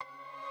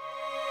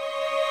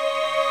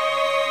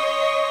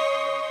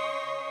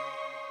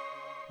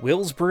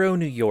Willsboro,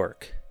 New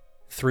York,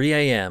 3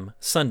 a.m.,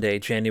 Sunday,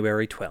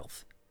 January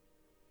 12th.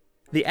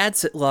 The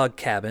Adsit log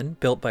cabin,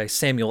 built by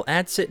Samuel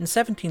Adsit in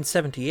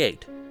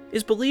 1778,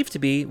 is believed to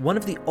be one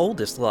of the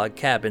oldest log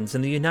cabins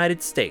in the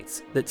United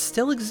States that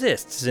still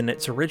exists in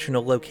its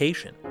original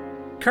location.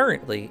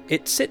 Currently,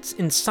 it sits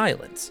in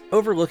silence,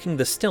 overlooking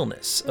the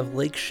stillness of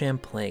Lake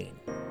Champlain.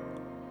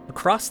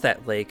 Across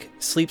that lake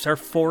sleeps our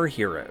four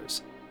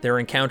heroes, their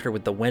encounter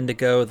with the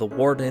Wendigo, the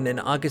Warden, and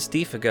August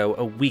Defago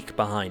a week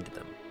behind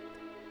them.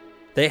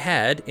 They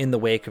had, in the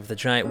wake of the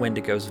giant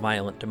Wendigo's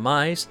violent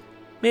demise,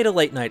 made a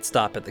late-night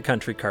stop at the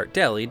Country Cart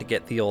Deli to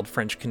get the old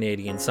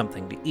French-Canadian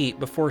something to eat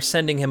before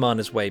sending him on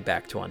his way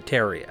back to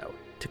Ontario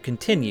to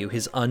continue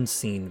his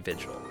unseen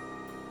vigil.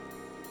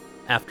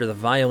 After the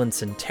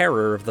violence and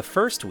terror of the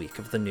first week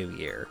of the new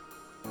year,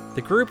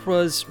 the group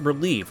was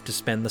relieved to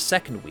spend the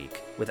second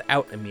week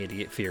without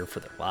immediate fear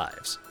for their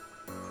lives.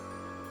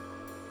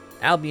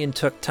 Albion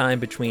took time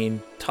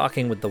between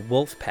talking with the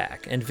Wolf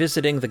Pack and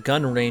visiting the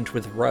gun range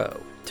with Roe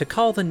to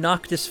call the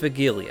Noctis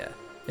Vigilia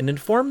and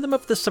inform them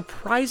of the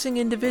surprising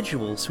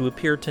individuals who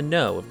appeared to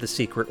know of the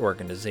secret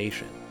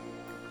organization.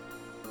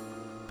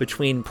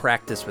 Between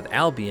practice with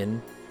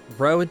Albion,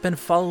 Roe had been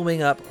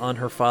following up on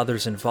her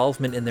father's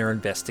involvement in their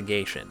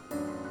investigation,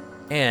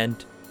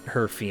 and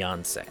her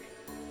fiancé.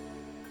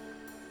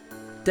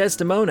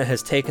 Desdemona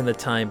has taken the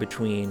time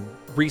between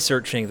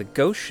researching the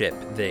ghost ship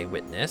they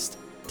witnessed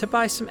to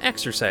buy some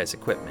exercise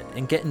equipment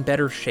and get in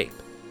better shape,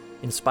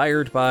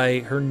 inspired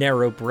by her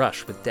narrow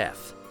brush with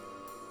death.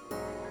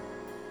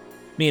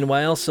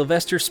 Meanwhile,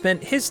 Sylvester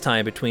spent his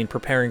time between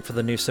preparing for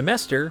the new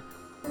semester,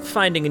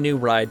 finding a new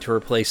ride to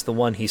replace the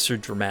one he so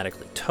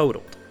dramatically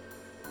totaled.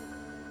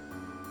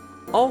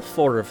 All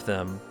four of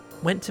them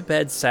went to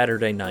bed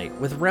Saturday night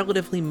with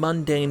relatively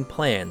mundane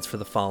plans for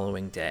the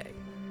following day.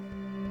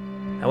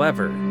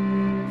 However,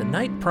 the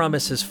night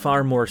promises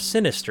far more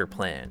sinister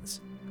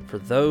plans for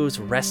those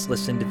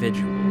restless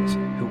individuals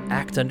who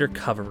act under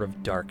cover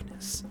of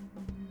darkness.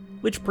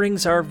 Which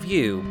brings our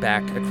view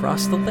back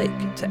across the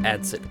lake to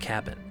Adsit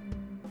Cabin.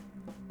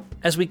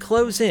 As we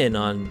close in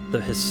on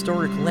the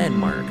historic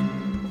landmark,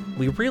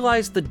 we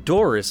realize the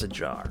door is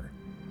ajar,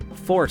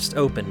 forced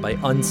open by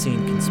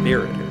unseen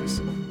conspirators.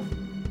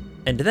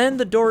 And then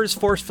the door is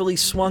forcefully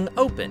swung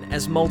open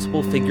as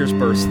multiple figures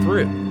burst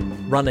through,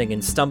 running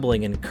and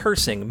stumbling and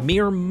cursing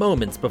mere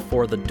moments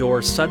before the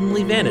door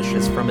suddenly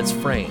vanishes from its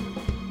frame,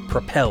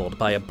 propelled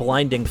by a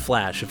blinding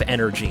flash of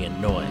energy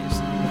and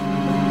noise.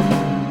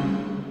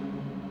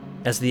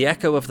 As the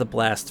echo of the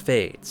blast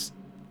fades,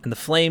 and the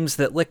flames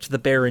that licked the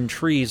barren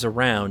trees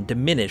around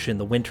diminish in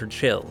the winter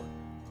chill,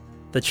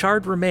 the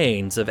charred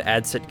remains of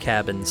Adsit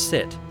Cabin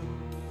sit,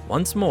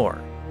 once more,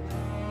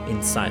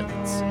 in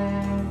silence.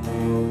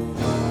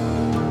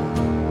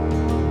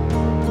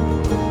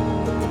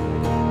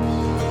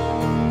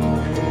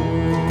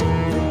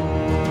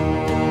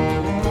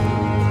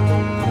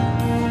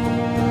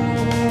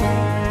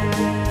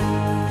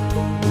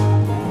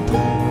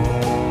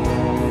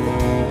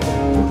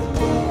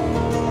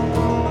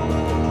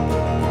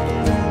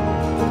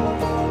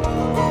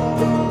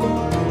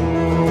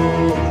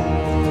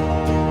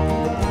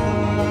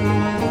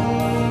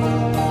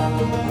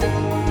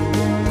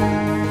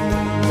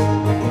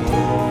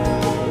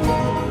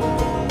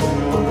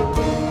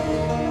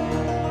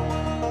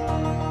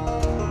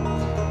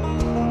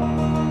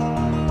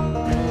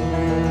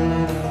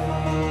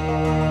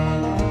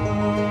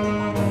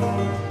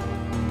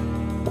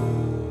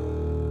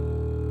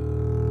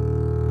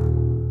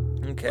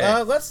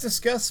 Let's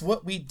discuss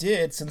what we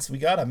did since we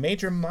got a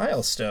major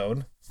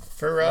milestone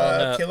for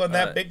killing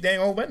that big dang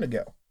old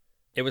Wendigo.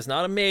 It was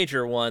not a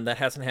major one. That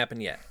hasn't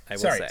happened yet, I will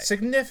say.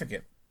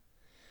 Significant.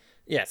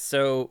 Yes,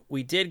 so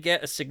we did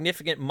get a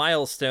significant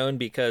milestone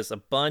because a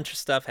bunch of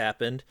stuff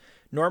happened.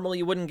 Normally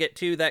you wouldn't get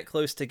two that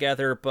close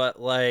together, but,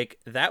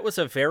 that was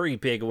a very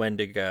big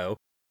Wendigo.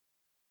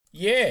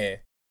 Yeah,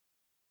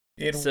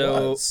 it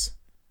was.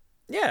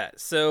 Yeah,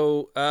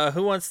 so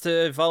who wants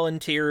to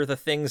volunteer the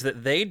things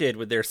that they did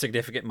with their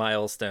significant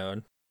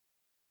milestone?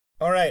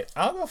 All right,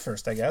 I'll go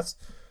first, I guess.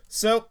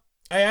 So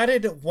I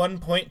added 1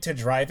 point to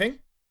driving,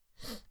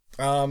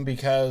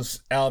 because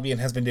Albion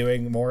has been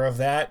doing more of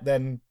that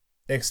than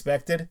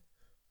expected.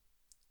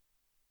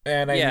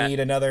 And I need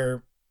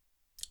another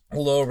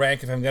low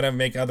rank if I'm going to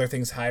make other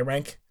things high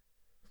rank.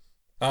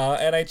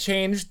 And I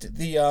changed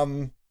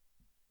the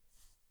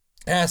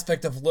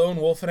aspect of lone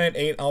wolf, and it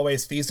ain't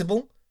always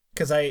feasible,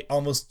 because I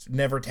almost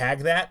never tag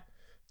that,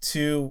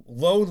 to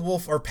lone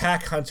wolf or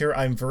pack hunter,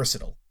 I'm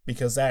versatile,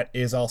 because that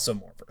is also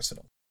more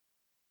versatile.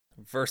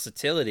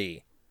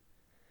 Versatility.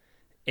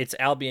 It's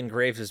Albion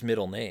Graves'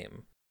 middle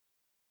name.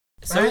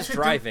 So is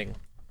driving.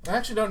 I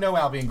actually don't know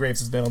Albion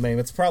Graves' middle name.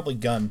 It's probably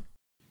Gun.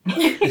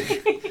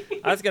 I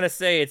was going to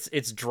say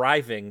it's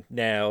driving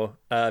now,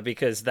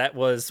 because that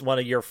was one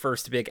of your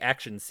first big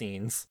action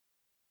scenes.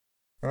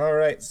 All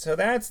right, so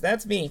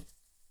that's me.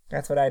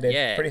 That's what I did.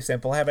 Yeah. Pretty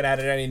simple. I haven't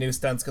added any new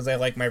stunts because I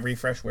like my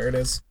refresh where it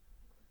is.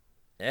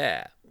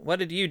 Yeah. What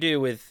did you do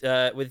with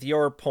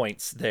your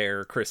points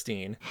there,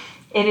 Christine?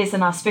 It is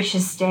an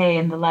auspicious day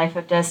in the life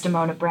of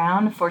Desdemona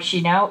Brown, for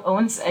she now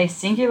owns a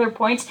singular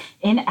point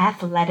in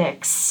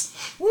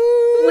athletics.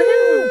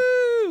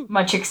 Woo!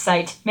 Much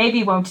excite.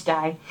 Maybe won't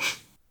die.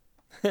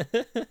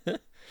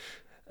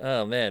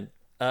 Oh man.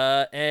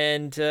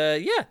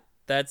 Yeah,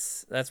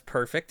 that's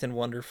perfect and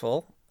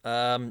wonderful.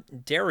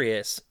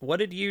 Darius, what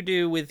did you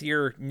do with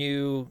your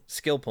new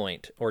skill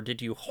point, or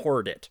did you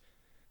hoard it?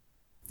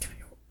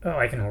 Oh,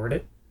 I can hoard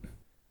it?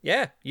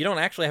 Yeah, you don't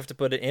actually have to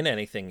put it in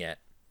anything yet.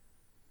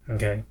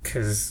 Okay,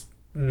 because,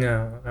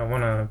 no, I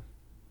want to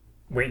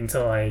wait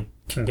until I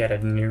can get a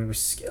new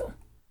skill.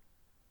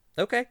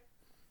 Okay.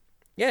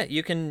 Yeah,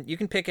 you can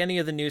pick any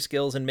of the new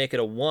skills and make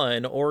it a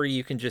 1, or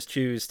you can just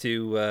choose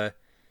to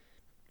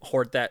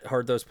hoard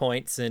those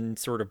points and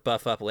sort of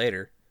buff up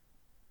later.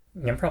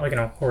 I'm probably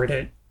going to hoard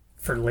it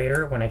for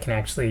later when I can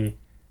actually,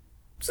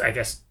 I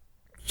guess,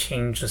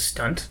 change a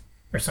stunt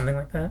or something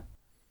like that.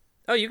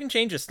 Oh, you can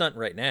change a stunt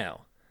right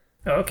now.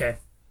 Oh, okay.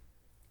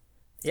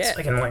 Yeah.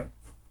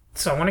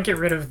 So I want to get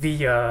rid of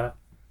the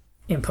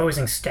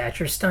imposing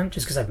stature stunt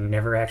just because I've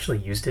never actually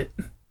used it.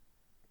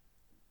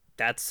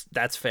 That's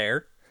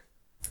fair.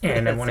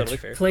 And I want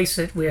to replace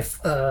it with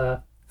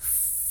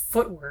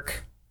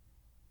footwork,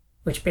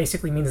 which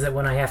basically means that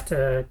when I have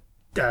to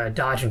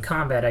dodge in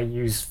combat, I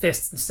use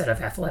fists instead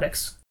of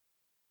athletics.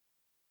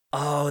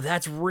 Oh,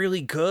 that's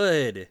really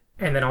good.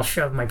 And then I'll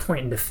shove my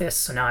point into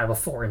fists, so now I have a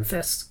 4 in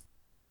fists.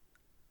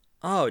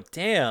 Oh,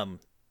 damn.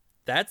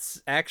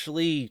 That's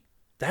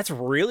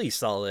really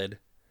solid.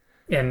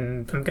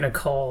 And I'm not going to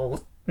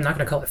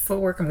call it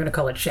footwork, I'm going to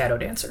call it Shadow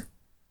Dancer.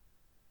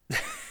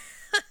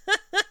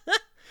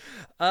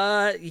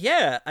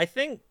 Yeah, I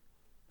think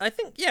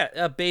yeah,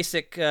 a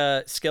basic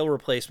skill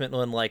replacement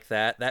one like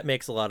that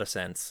makes a lot of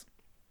sense.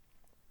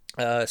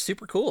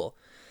 Super cool.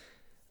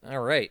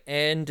 All right,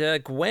 and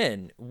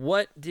Gwen,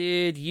 what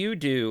did you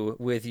do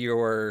with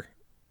your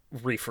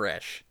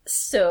refresh?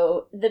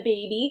 So the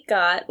baby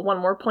got 1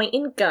 more point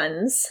in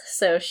guns,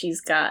 so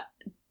she's got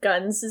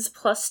guns is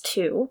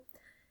 +2,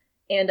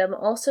 and I'm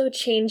also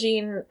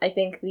changing, I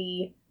think,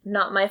 the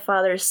not my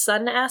father's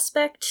son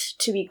aspect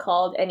to be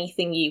called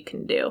anything you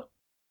can do.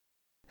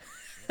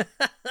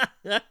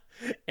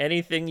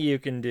 Anything you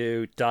can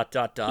do, ...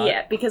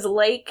 Yeah, because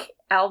like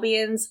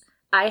Albion's,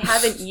 I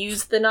haven't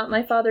used the not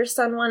my father's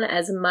son one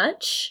as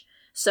much,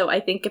 so I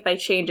think if I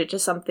change it to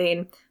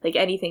something like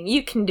anything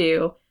you can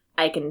do,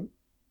 I can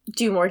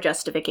do more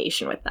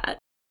justification with that.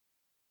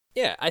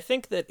 Yeah, I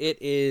think that it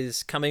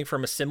is coming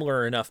from a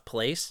similar enough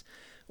place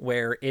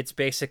where it's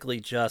basically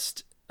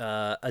just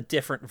a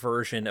different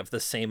version of the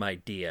same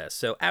idea.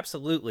 So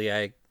absolutely,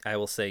 I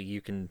will say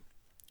you can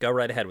go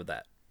right ahead with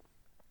that.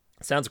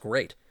 Sounds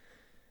great.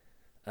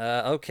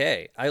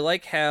 Okay, I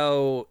like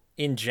how,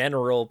 in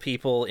general,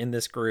 people in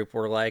this group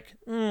were like,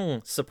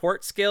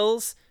 support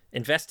skills,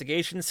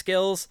 investigation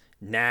skills,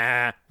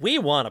 nah, we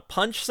want to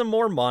punch some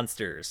more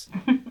monsters.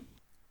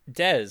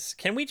 Des,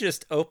 can we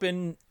just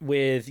open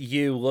with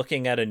you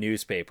looking at a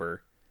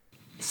newspaper?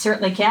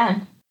 Certainly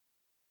can.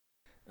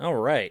 All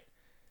right.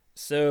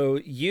 So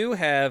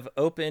you've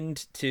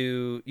opened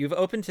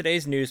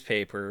today's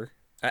newspaper.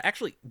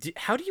 Actually,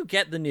 how do you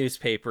get the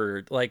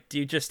newspaper? Like, do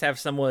you just have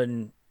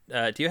someone?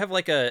 Do you have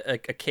like a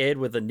kid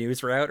with a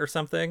news route or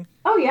something?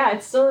 Oh yeah,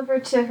 it's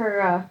delivered to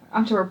her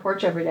onto her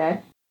porch every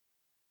day.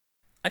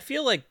 I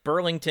feel like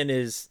Burlington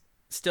is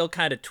still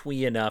kind of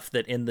twee enough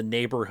that in the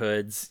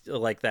neighborhoods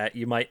like that,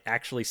 you might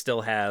actually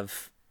still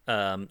have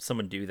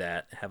someone do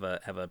that. Have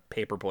a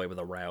paper boy with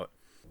a route.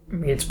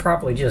 It's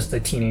probably just a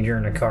teenager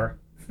in a car.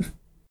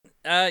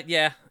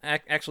 Yeah.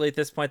 Actually, at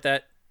this point,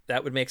 that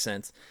would make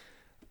sense.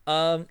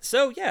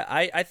 So yeah,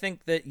 I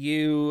think that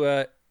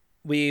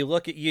we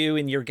look at you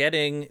and you're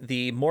getting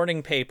the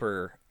morning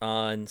paper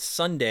on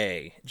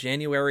Sunday,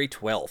 January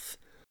 12th.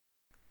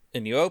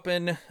 And you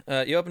open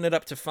it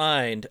up to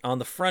find on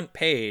the front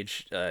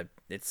page,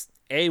 it's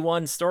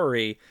A1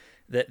 story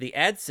that the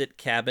Adsit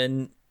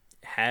cabin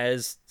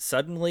has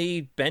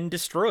suddenly been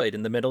destroyed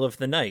in the middle of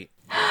the night.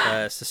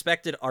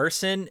 Suspected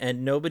arson,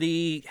 and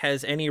nobody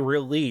has any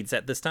real leads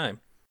at this time.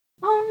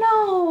 Oh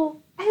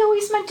no! I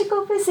always meant to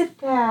go visit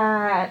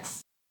that.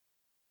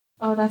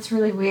 Oh, that's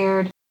really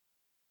weird.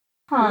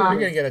 Huh. You're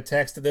gonna get a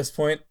text at this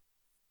point.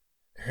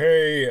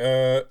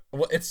 Hey,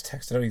 well, it's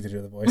text. I don't need to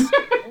do the voice.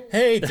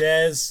 Hey,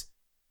 Des.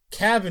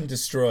 Cabin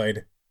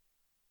destroyed.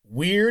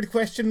 Weird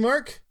question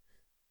mark?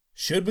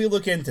 Should we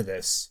look into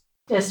this?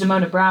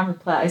 Desdemona Brown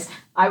replies,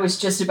 I was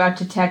just about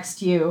to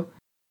text you.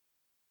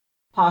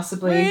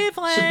 Possibly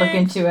should look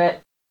into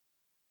it.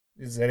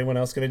 Is anyone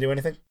else gonna do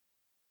anything?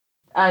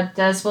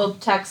 Des will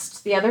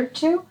text the other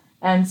two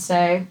and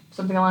say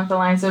something along the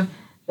lines of,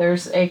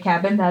 there's a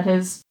cabin that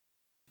has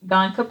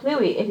gone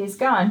kaplooey. It is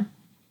gone.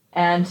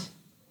 And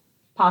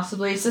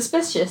possibly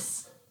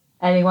suspicious.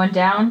 Anyone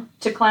down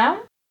to clown?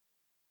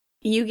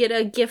 You get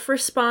a GIF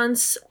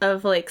response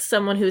of, like,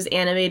 someone who's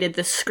animated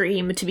the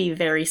scream to be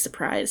very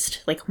surprised.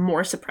 Like,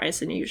 more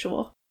surprised than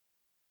usual.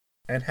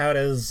 And how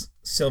does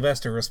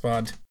Sylvester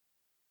respond?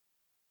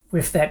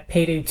 With that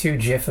Payday 2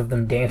 gif of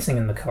them dancing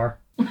in the car.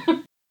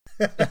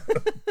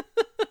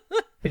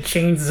 But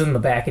Chains is in the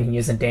back and he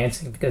isn't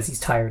dancing because he's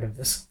tired of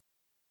this.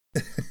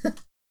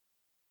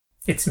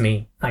 It's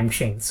me. I'm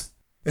Chains.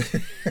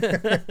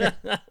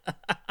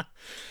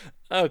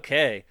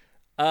 Okay.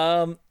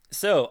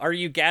 So, are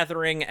you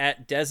gathering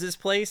at Dez's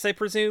place, I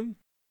presume?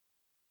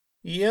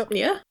 Yep.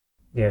 Yeah.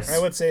 Yes. I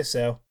would say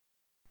so.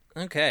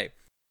 Okay.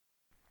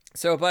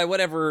 So, by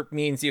whatever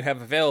means you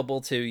have available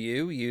to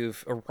you,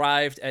 you've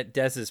arrived at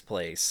Dez's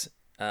place.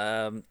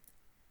 What?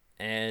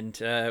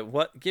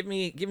 Give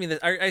me the.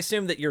 I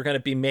assume that you're going to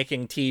be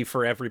making tea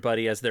for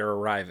everybody as they're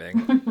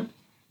arriving.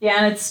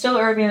 Yeah, and it's still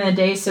early in the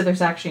day, so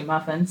there's actually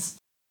muffins.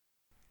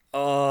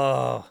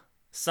 Oh,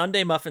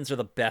 Sunday muffins are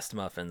the best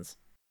muffins.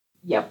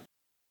 Yep.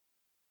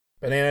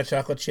 Banana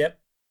chocolate chip?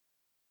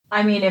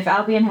 I mean, if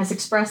Albion has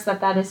expressed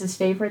that that is his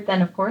favorite,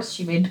 then of course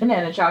she made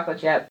banana chocolate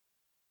chip.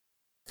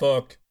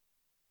 Fuck.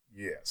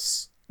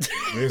 Yes.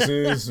 This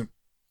is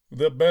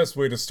the best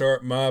way to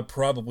start my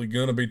probably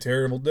gonna be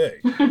terrible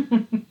day.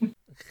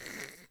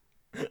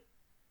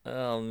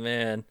 Oh,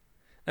 man.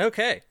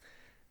 Okay.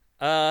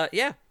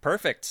 Yeah,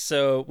 perfect.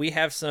 So we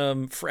have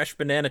some fresh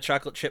banana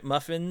chocolate chip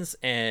muffins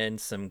and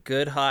some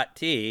good hot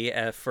tea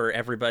for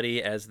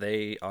everybody as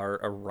they are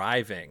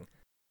arriving.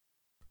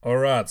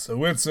 Alright,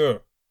 so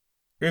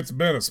it's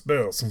been a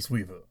spell since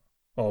we've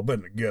all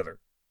been together.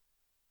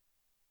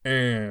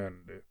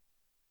 And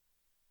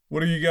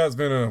what have you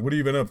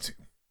been up to?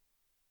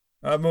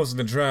 I've mostly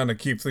been trying to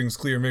keep things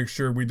clear, make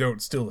sure we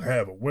don't still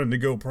have a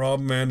Wendigo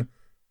problem, and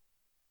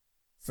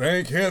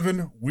thank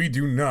heaven we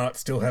do not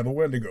still have a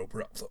Wendigo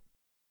problem.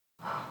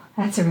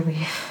 That's a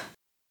relief.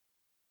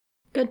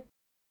 Good.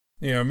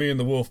 Yeah, me and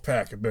the wolf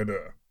pack have been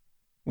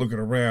looking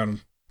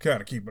around,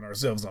 kind of keeping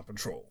ourselves on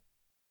patrol.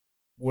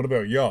 What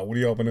about y'all? What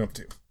have y'all been up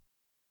to?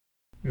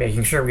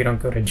 Making sure we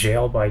don't go to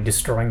jail by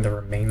destroying the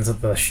remains of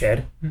the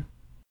shed.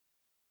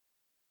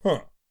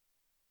 Huh.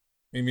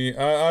 I mean,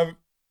 I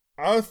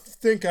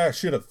think I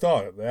should have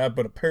thought of that,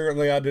 but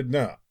apparently I did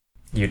not.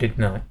 You did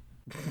not.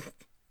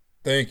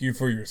 Thank you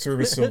for your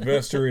service,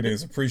 Sylvester. It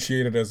is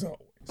appreciated as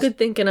always. Good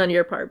thinking on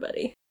your part,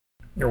 buddy.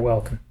 You're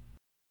welcome.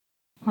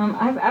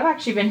 I've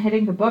actually been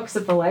hitting the books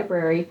at the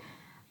library.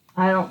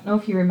 I don't know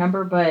if you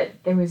remember,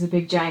 but there was a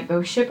big giant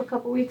ghost ship a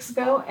couple weeks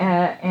ago,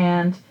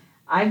 and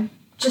I'm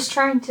just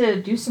trying to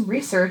do some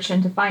research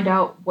and to find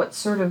out what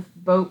sort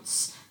of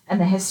boats and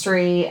the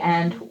history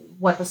and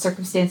what the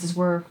circumstances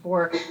were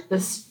for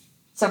this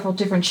several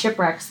different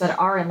shipwrecks that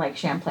are in Lake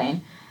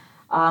Champlain.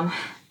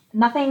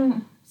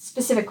 Nothing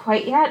specific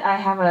quite yet. I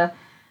have a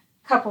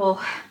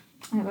couple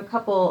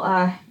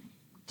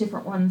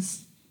different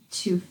ones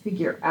to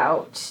figure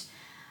out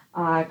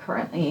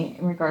currently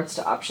in regards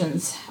to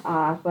options,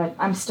 but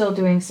I'm still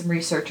doing some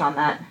research on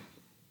that.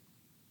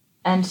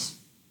 And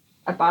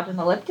I bought an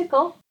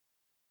elliptical.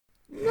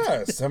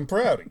 Nice, I'm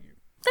proud of you.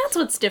 That's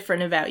what's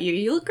different about you.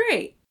 You look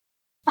great.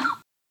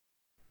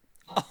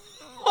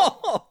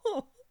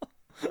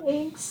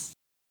 Thanks.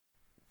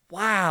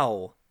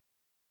 Wow.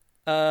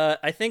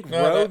 I think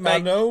Ro I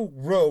know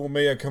Ro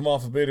may have come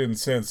off a bit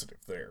insensitive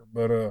there,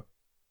 but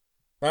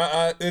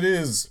it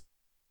is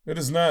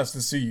nice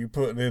to see you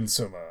putting in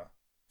some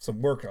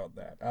work on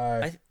that.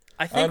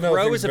 I think know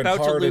Ro things is been about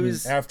to hard, and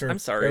lose. after I'm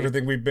sorry.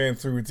 everything we've been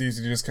through. It's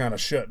easy to just kind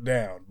of shut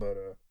down, but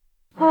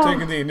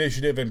taking the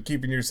initiative and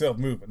keeping yourself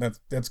moving,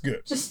 that's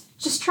good.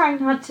 Just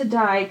trying not to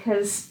die,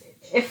 because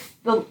if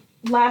the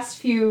last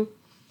few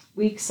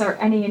weeks are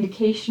any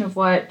indication of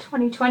what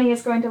 2020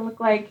 is going to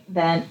look like,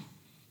 then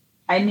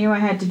I knew I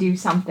had to do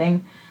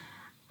something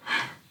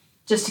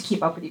just to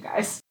keep up with you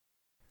guys.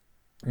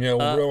 Yeah,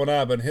 well, Ro and I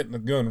have been hitting the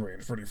gun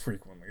range pretty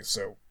frequently,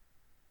 so.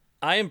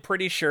 I am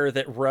pretty sure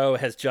that Ro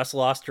has just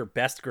lost her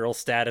best girl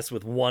status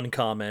with one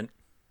comment.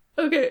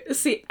 Okay,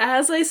 see,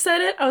 as I said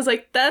it, I was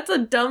like, that's a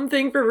dumb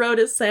thing for Ro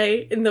to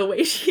say in the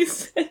way she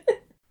said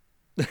it.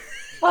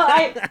 Well,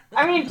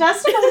 I mean,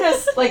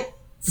 Desdemona's, like,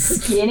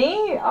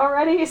 skinny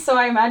already, so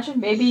I imagine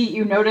maybe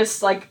you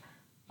noticed, like,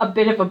 a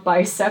bit of a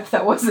bicep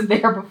that wasn't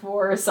there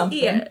before or something.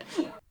 Yeah.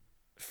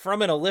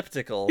 From an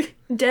elliptical.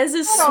 Dez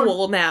is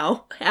swole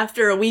now,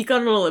 after a week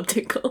on an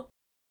elliptical.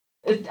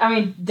 I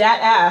mean, that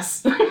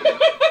ass.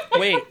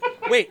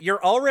 Wait,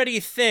 you're already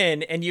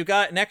thin and you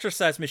got an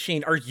exercise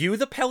machine. Are you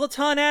the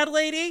Peloton ad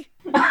lady?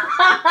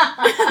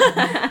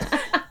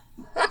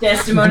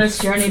 Desdemona's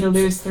journey to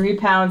lose 3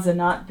 pounds and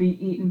not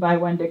be eaten by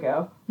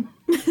Wendigo.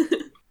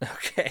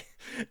 Okay.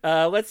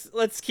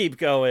 Let's keep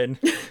going.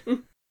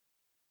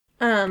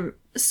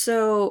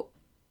 So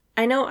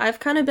I know I've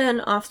kind of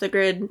been off the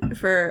grid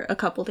for a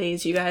couple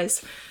days, you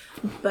guys,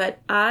 but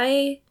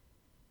I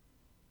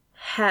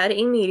had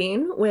a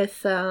meeting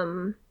with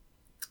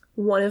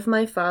one of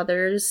my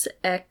father's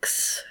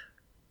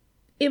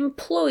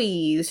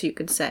ex-employees, you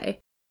could say.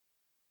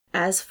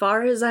 As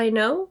far as I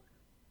know,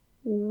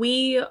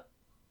 we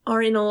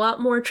are in a lot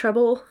more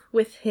trouble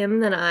with him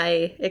than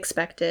I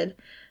expected.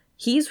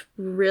 He's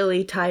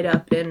really tied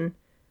up in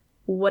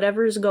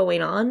whatever's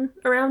going on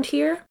around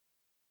here,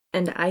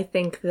 and I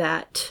think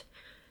that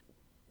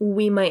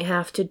we might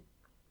have to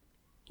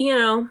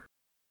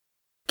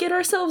get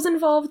ourselves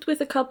involved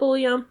with a couple,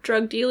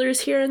 drug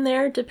dealers here and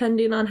there,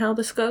 depending on how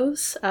this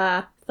goes.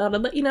 Thought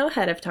I'd let you know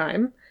ahead of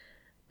time.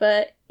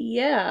 But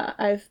yeah,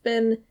 I've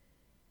been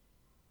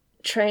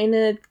trying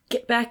to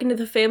get back into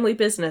the family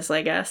business,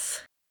 I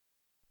guess.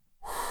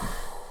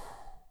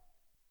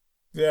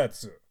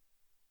 That's a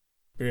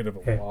bit of a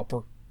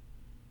whopper.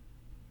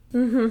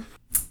 Mm-hmm.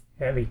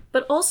 Heavy.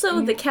 But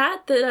also, the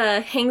cat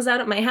that hangs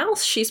out at my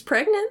house, she's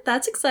pregnant.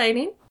 That's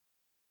exciting.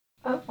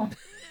 Oh.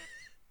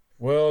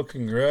 Well,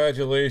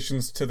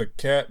 congratulations to the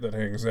cat that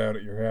hangs out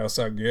at your house,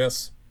 I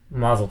guess.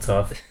 Mazel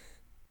tov.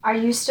 Are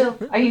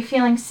you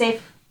feeling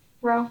safe,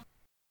 Ro?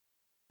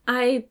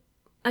 I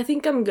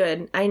think I'm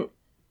good.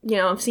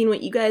 I've seen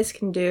what you guys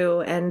can do,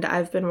 and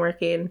I've been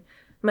working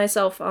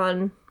myself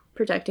on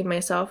protecting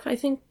myself. I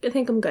think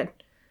I'm good.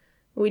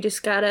 We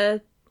just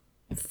gotta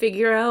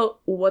figure out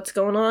what's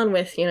going on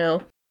with,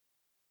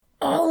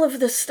 all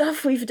of the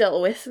stuff we've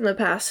dealt with in the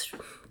past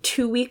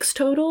 2 weeks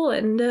total,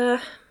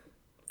 and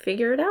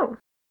figure it out.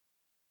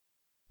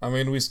 I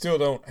mean, we still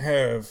don't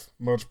have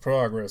much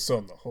progress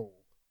on the whole.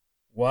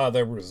 Why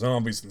there were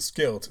zombies and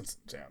skeletons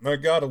in town. I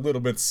got a little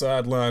bit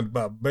sidelined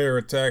by bear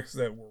attacks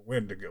that were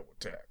Wendigo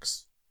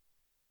attacks.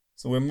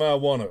 So we might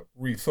want to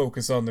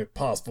refocus on the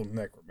possible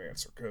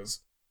necromancer, because,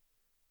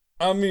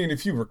 I mean,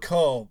 if you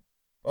recall,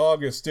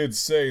 August did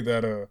say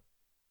that,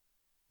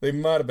 they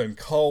might have been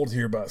called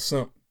here by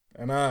something,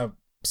 and I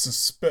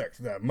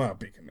suspect that might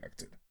be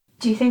connected.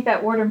 Do you think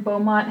that Warden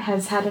Beaumont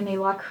has had any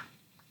luck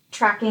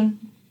tracking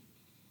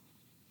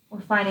or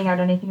finding out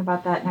anything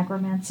about that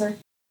necromancer?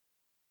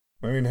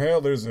 I mean, hell,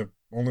 there's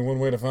only one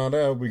way to find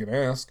out. We can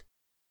ask.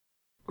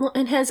 Well,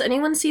 and has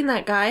anyone seen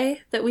that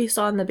guy that we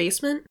saw in the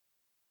basement?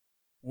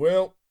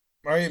 Well,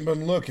 I ain't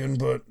been looking,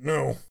 but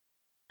no.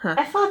 Huh.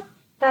 I thought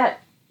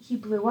that he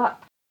blew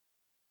up.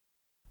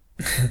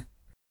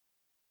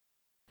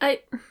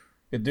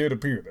 It did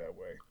appear that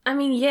way. I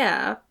mean,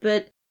 yeah,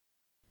 but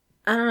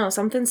I don't know,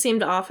 something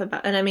seemed off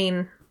about, and I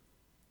mean,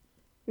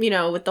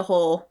 with the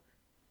whole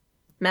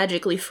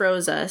magically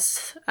froze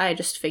us, I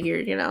just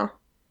figured, he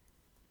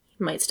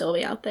might still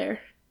be out there.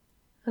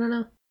 I don't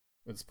know.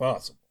 It's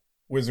possible.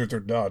 Wizards are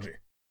dodgy.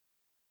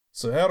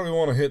 So how do we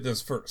want to hit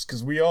this first?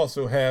 Because we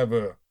also have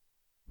a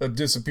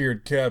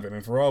disappeared cabin,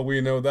 and for all we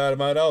know, that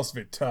might also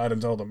be tied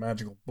into all the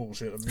magical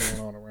bullshit that's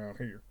going on around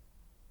here.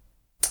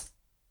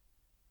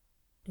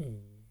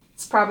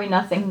 It's probably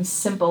nothing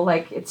simple,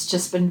 like it's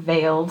just been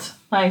veiled,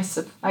 I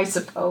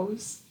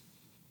suppose.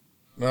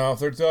 Now, if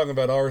they're talking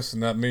about arson,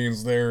 that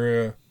means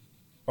there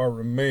are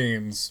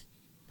remains,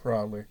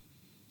 probably.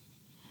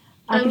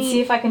 I can see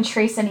if I can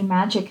trace any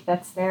magic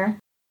that's there.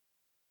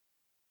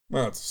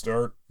 Well, that's a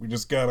start. We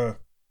just gotta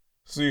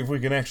see if we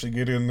can actually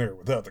get in there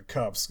without the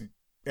cops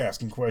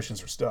asking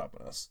questions or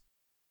stopping us.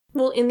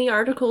 Well, in the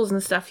articles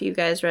and stuff you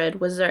guys read,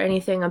 was there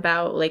anything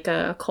about, like,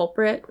 a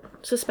culprit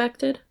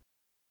suspected?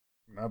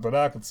 Not that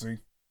I could see.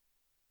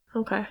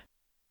 Okay.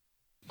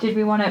 Did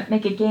we want to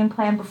make a game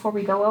plan before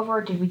we go over,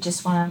 or did we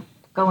just want to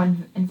go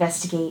and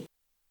investigate?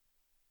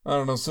 I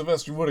don't know,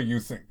 Sylvester, what do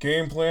you think?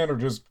 Game plan or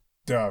just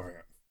dive in?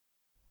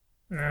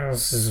 No,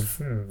 let's just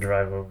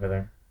drive over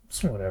there.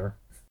 It's whatever.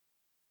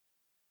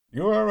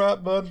 You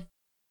alright, bud?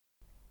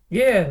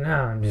 Yeah, no,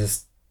 I'm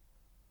just...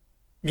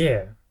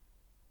 Yeah.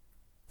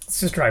 Let's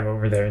just drive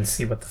over there and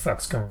see what the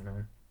fuck's going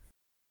on.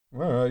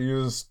 Alright,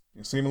 you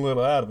seem a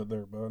little out of it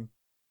there, bud.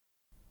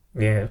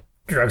 Yeah,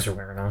 drugs are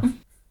wearing off.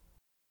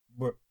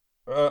 But,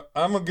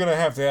 I'm gonna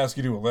have to ask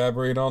you to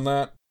elaborate on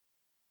that.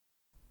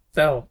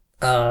 So,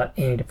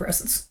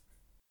 antidepressants.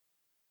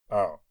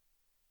 Oh.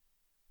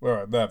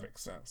 Alright, that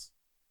makes sense.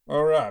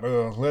 Alright,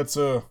 let's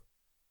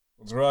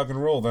rock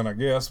and roll then, I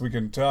guess. We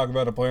can talk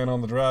about a plan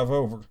on the drive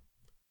over.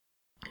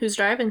 Who's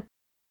driving?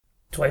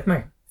 Do I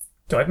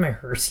have my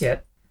hearse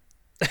yet?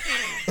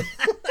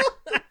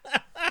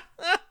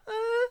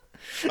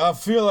 I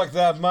feel like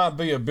that might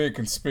be a bit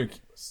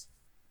conspicuous.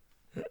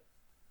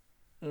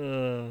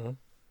 It's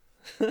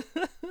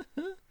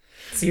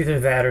either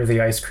that or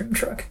the ice cream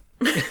truck.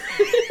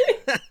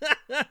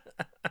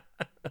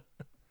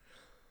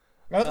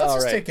 Let's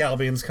just take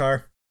Albion's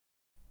car.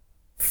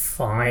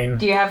 Fine.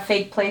 Do you have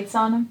fake plates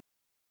on him?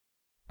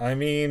 I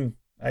mean,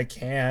 I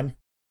can.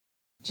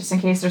 Just in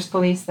case there's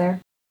police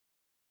there.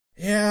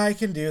 Yeah, I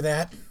can do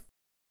that.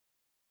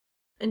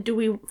 And do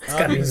we...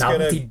 I'm just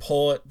gonna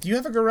pull it. Do you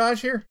have a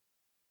garage here?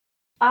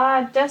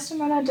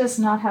 Desdemona does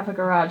not have a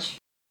garage.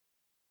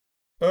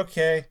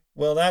 Okay,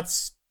 well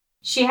that's...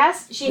 She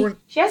has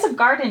a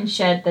garden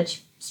shed that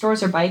she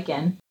stores her bike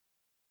in.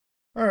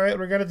 Alright,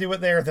 we're gonna do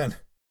it there then.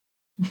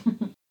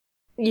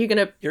 You're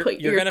gonna put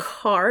your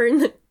car in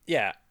the...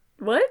 Yeah.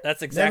 What?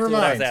 That's exactly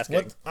what I was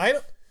asking.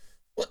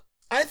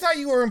 I thought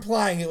you were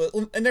implying it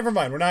was... Never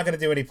mind, we're not gonna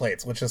do any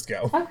plates. Let's just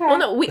go. Okay. Well,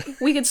 no,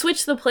 we could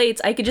switch the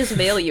plates. I could just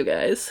veil you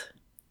guys.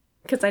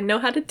 Because I know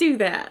how to do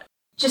that.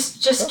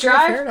 Just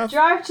Okay,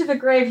 drive to the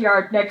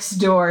graveyard next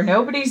door.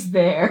 Nobody's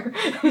there.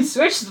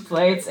 Switch the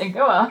plates and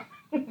go up.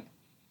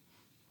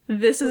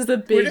 This is the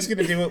big... We're just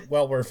gonna do it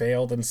while we're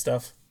veiled and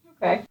stuff.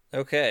 Okay.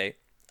 Okay.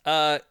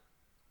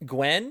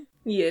 Gwen,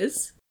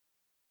 Yes.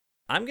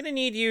 I'm going to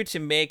need you to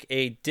make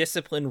a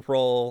discipline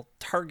roll,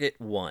 target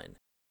 1.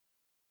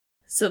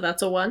 So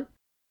that's a 1?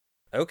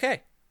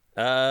 Okay.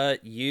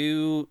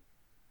 You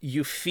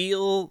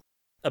feel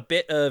a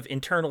bit of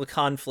internal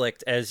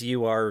conflict as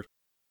you are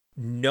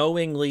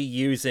knowingly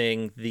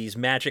using these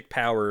magic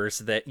powers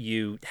that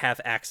you have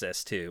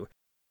access to.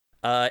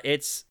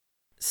 It's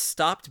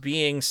stopped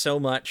being so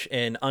much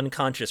an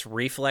unconscious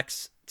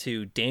reflex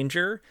to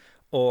danger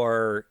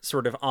or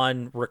sort of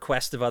on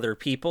request of other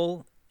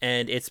people,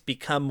 and it's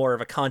become more of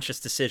a conscious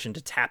decision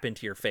to tap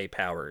into your Fey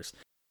powers.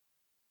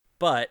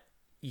 But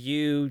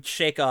you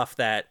shake off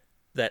that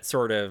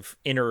sort of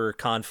inner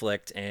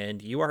conflict,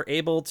 and you are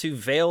able to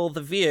veil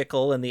the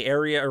vehicle and the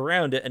area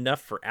around it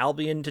enough for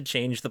Albion to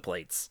change the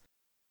plates.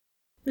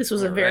 This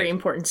was a very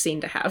important scene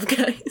to have,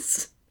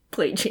 guys.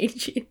 Plate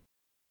changing.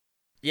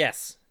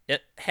 Yes.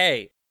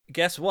 Hey,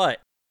 guess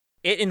what?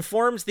 It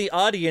informs the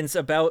audience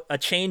about a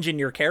change in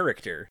your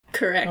character.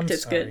 Correct,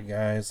 it's sorry, good.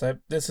 guys.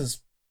 This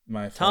is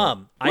my fault.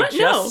 Tom, What? I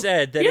just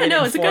said that it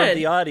it's informed good.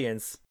 the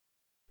audience.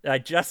 I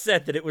just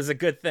said that it was a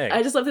good thing.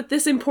 I just love that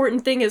this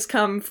important thing has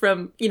come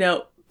from,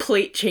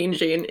 plate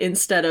changing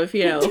instead of,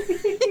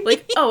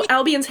 like, oh,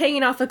 Albion's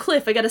hanging off a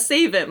cliff, I gotta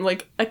save him.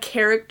 Like, a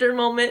character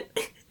moment.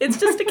 It's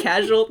just a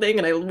casual thing,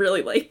 and I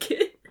really like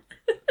it.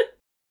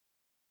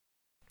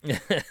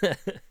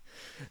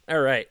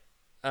 All right.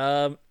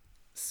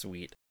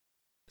 Sweet.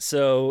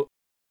 So,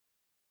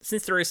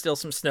 since there is still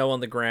some snow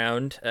on the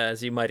ground,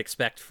 as you might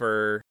expect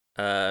for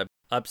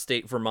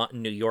upstate Vermont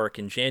and New York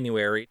in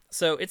January,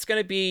 so it's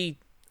going to be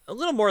a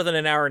little more than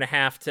an hour and a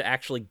half to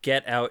actually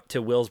get out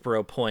to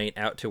Willsboro Point,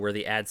 out to where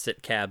the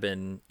Adsit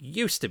cabin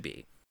used to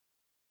be.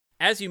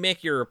 As you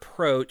make your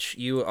approach,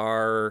 you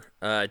are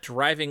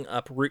driving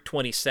up Route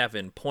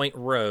 27, Point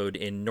Road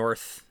in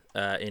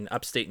in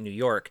upstate New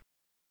York.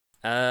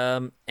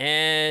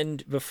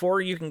 And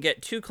before you can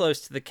get too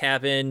close to the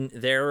cabin,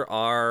 there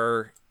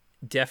are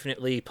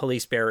definitely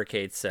police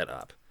barricades set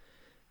up.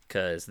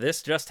 Because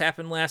this just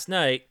happened last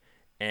night,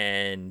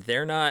 and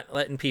they're not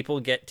letting people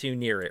get too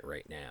near it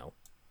right now.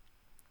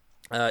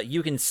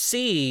 You can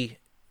see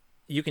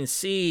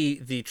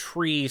the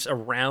trees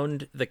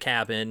around the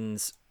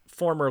cabin's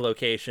former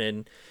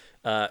location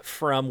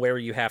from where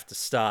you have to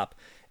stop.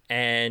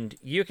 And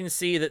you can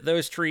see that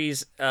those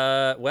trees,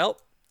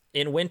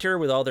 in winter,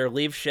 with all their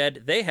leaves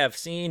shed, they have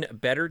seen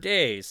better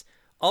days.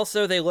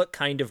 Also, they look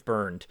kind of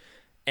burned.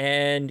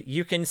 And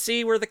you can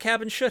see where the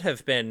cabin should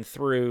have been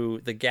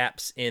through the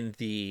gaps in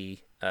the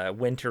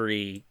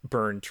wintry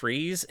burned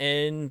trees.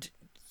 And,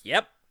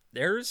 yep,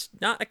 there's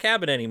not a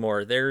cabin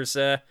anymore. There's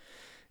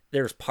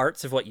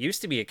parts of what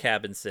used to be a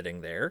cabin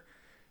sitting there.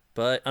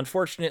 But,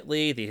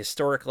 unfortunately, the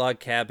historic log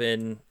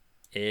cabin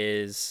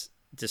is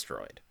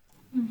destroyed.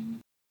 Mm-hmm.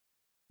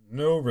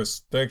 No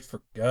respect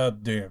for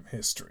goddamn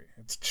history.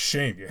 It's a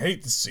shame. You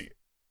hate to see it.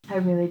 I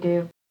really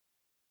do.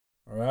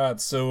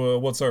 Alright, so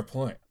what's our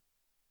plan?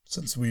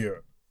 Since we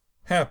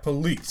have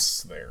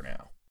police there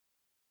now.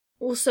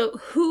 Well, so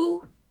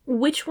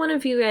which one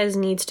of you guys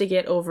needs to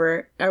get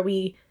over? Are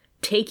we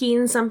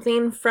taking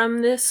something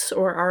from this,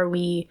 or are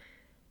we,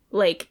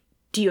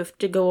 do you have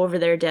to go over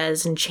there, Des,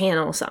 and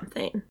channel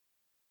something?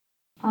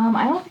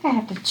 I don't think I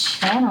have to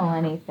channel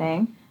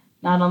anything.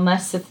 Not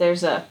unless if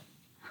there's a...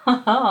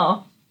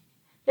 Oh,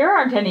 there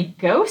aren't any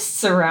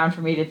ghosts around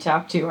for me to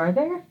talk to, are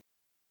there?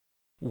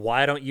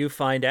 Why don't you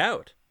find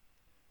out?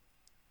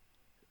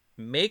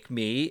 Make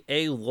me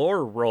a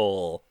lore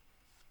roll.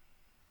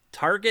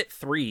 Target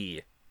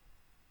 3.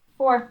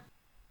 4.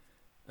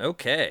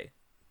 Okay.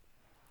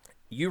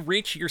 You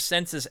reach your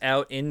senses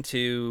out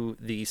into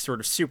the sort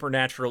of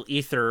supernatural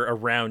ether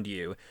around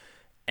you,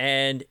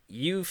 and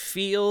you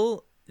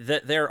feel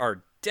that there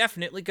are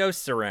definitely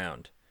ghosts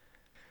around.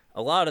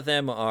 A lot of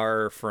them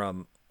are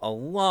from a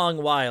long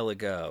while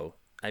ago.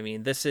 I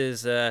mean, this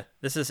is a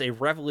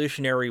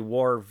Revolutionary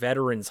War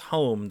veteran's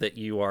home that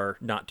you are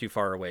not too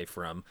far away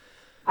from.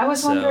 I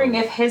was wondering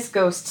if his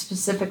ghost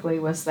specifically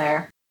was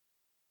there.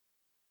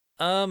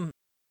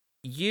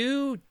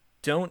 You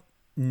don't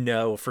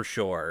know for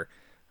sure,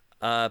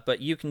 but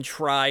you can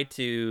try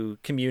to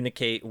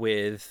communicate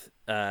with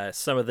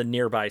some of the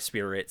nearby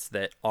spirits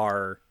that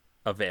are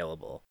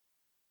available.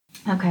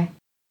 Okay.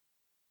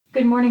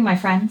 Good morning, my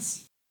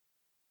friends.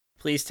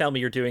 Please tell me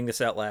you're doing this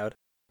out loud.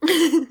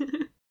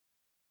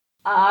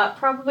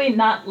 Probably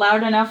not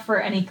loud enough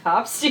for any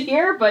cops to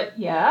hear, but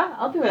yeah,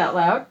 I'll do it out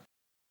loud.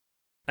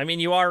 I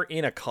mean, you are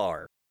in a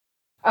car.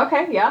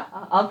 Okay, yeah,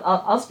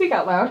 I'll speak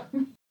out loud.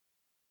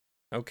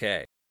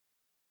 Okay.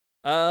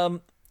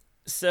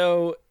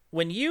 So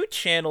when you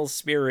channel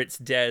spirits,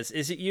 Des,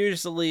 is it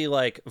usually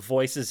like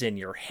voices in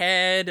your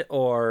head,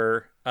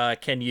 or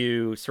can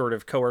you sort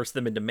of coerce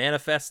them into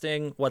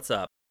manifesting? What's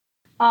up?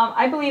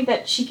 I believe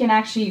that she can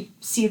actually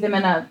see them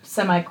in a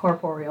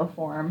semi-corporeal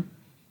form.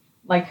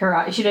 Like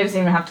she doesn't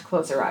even have to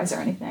close her eyes or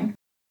anything.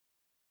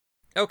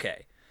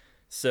 Okay.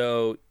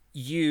 So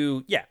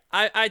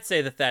I'd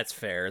say that's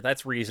fair.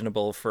 That's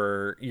reasonable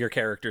for your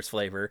character's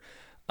flavor.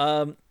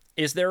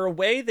 Is there a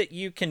way that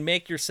you can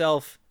make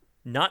yourself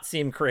not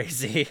seem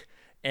crazy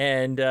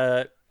and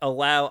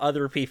allow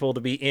other people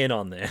to be in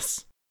on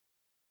this.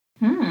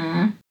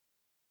 Hmm.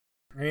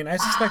 I mean, I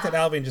suspect that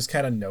Albion just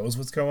kind of knows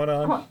what's going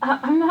on. Well,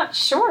 I'm not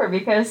sure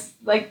because,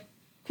 like,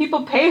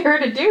 people pay her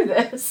to do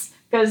this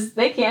because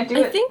they can't do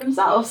it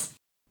themselves.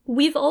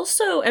 We've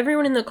also,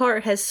 everyone in the car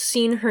has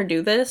seen her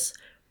do this,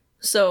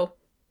 so,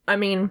 I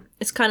mean,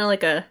 it's kind of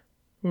like a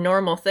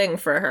normal thing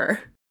for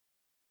her.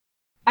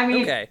 I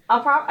mean, Okay.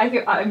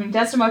 I mean,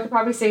 Desdemona could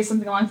probably say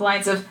something along the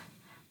lines of,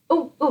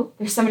 "Oh,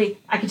 there's somebody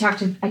I could talk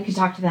to them.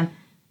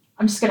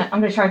 I'm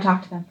gonna try to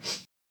talk to them."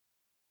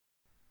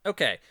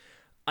 Okay.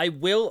 I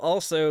will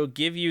also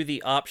give you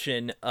the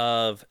option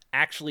of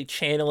actually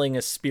channeling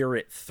a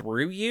spirit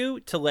through you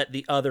to let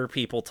the other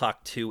people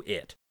talk to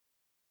it.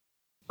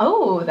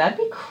 Oh, that'd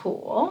be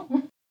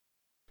cool.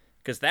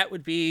 Because that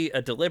would be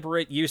a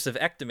deliberate use of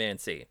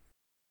ectomancy.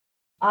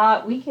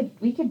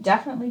 We could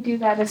definitely do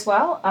that as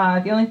well.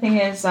 The only thing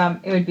is,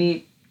 it would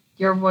be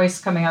your voice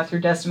coming out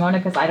through Desdemona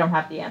because I don't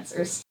have the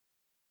answers.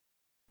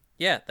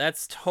 Yeah,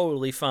 that's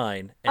totally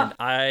fine. And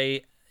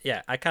I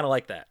kind of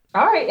like that.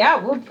 All right, yeah.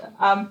 Well,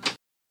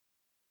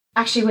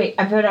 actually, wait.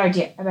 I have an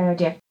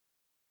idea.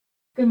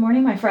 Good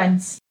morning, my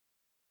friends.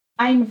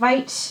 I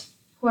invite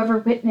whoever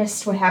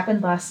witnessed what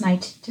happened last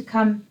night to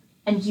come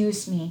and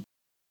use me.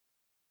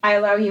 I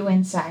allow you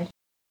inside.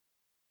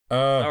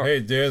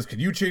 Hey, Des,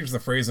 could you change the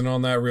phrasing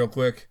on that real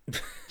quick?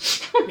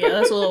 Yeah,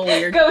 that's a little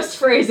weird. Ghost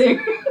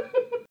phrasing.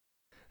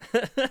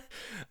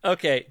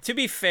 Okay, to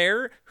be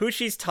fair, who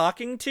she's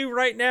talking to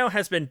right now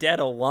has been dead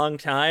a long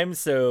time,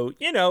 so,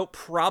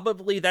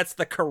 probably that's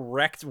the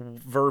correct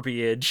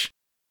verbiage.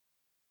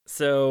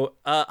 So,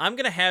 I'm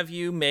gonna have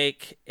you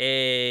make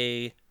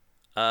I'm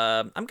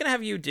gonna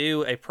have you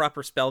do a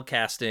proper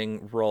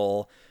spellcasting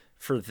roll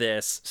for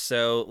this.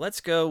 So,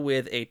 let's go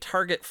with a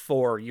target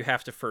 4. You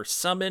have to first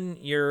summon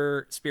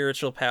your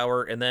spiritual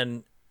power and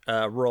then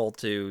roll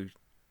to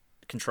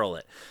control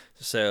it.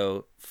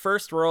 So,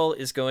 first roll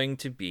is going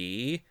to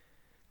be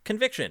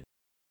Conviction.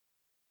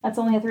 That's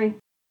only a 3.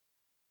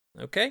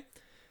 Okay.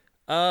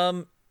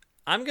 I'm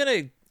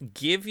gonna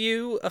give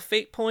you a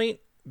fate point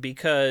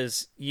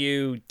because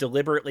you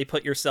deliberately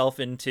put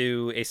yourself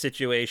into a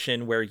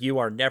situation where you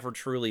are never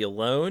truly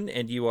alone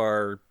and you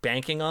are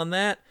banking on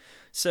that.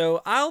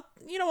 So I'll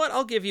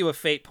give you a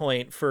fate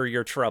point for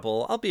your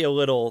trouble. I'll be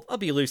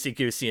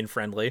loosey-goosey and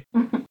friendly.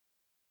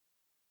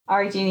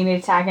 Alright, do you need me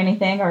to tag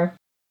anything, or?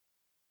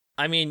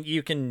 I mean,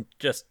 you can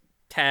just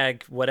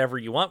tag whatever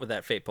you want with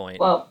that fate point.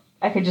 Well,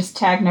 I could just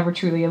tag Never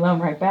Truly Alone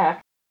right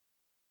back.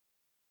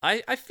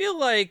 I feel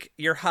like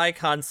your high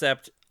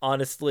concept,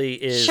 honestly,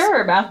 is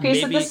sure,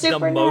 Mouthpiece of maybe the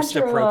Supernatural. most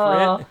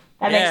appropriate.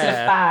 That makes it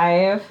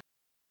a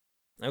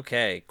 5.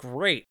 Okay,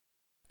 great.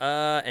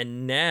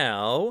 And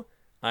now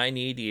I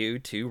need you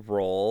to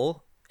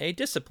roll a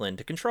discipline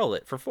to control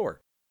it for 4.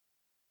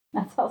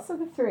 That's also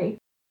the 3.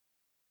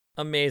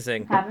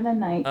 Amazing. Having a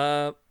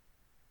night.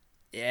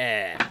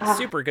 Yeah,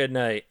 super good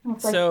night.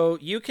 So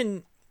you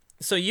can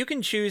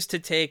choose to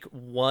take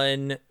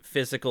 1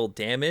 physical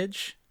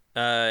damage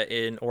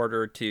in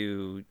order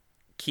to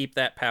keep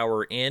that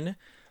power in,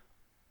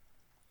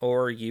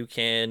 or you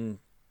can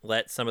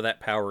let some of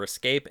that power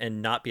escape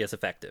and not be as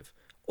effective,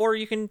 or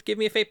you can give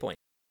me a fate point.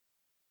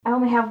 I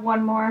only have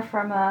 1 more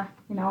from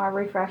our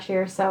refresh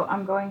here, so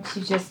I'm going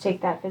to just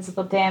take that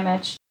physical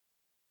damage.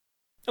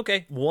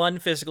 Okay, 1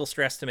 physical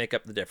stress to make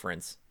up the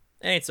difference.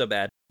 Ain't so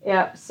bad.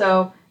 Yeah,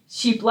 so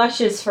she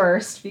blushes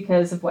first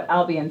because of what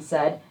Albion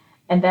said,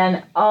 and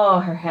then,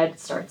 her head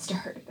starts to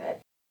hurt a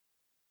bit.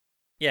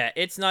 Yeah,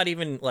 it's not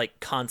even,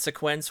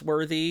 consequence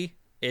worthy.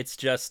 It's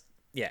just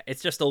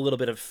a little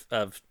bit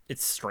of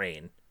it's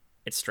strain.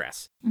 It's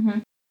stress.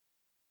 Mm-hmm.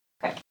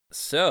 Okay.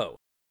 So,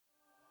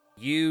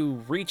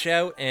 you reach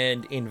out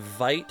and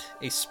invite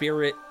a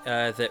spirit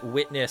that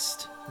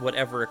witnessed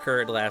whatever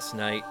occurred last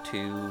night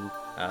to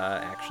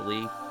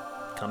actually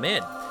come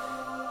in.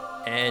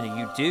 And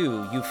you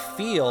do. You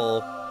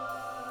feel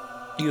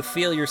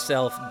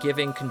yourself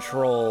giving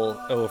control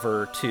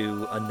over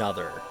to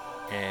another.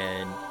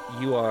 And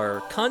you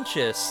are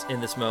conscious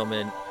in this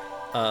moment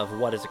of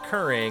what is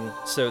occurring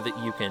so that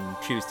you can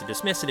choose to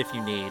dismiss it if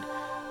you need.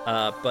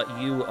 But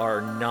you are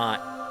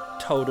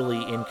not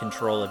totally in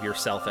control of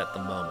yourself at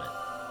the moment.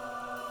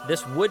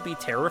 This would be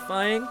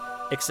terrifying,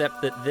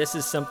 except that this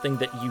is something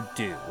that you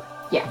do.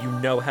 Yeah. You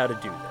know how to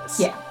do this.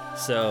 Yeah.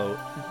 So,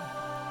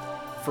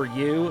 for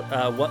you,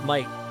 what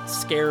might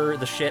scare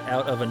the shit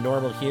out of a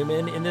normal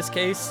human in this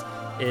case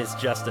is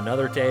just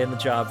another day in the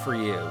job for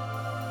you.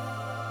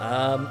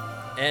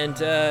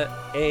 And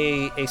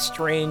a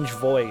strange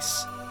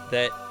voice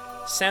that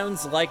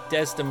sounds like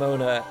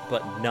Desdemona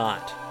but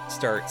not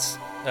starts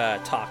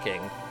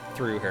talking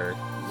through her.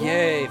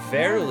 Yea,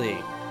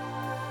 verily,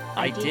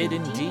 I did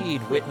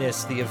indeed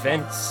witness the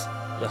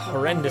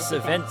horrendous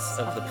events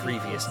of the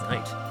previous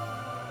night.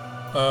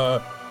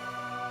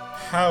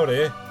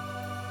 Howdy.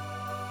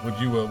 Would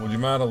you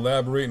mind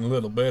elaborating a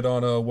little bit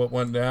on what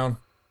went down?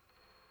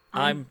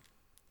 I'm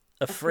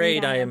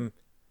afraid I am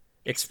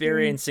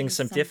experiencing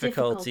some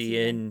difficulty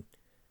in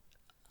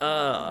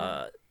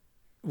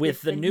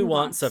with the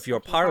nuance of your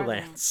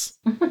parlance.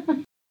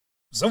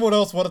 Someone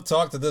else want to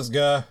talk to this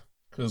guy?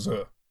 Because,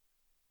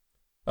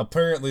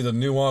 apparently the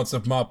nuance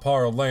of my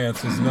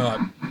parlance is not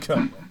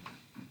cutting it.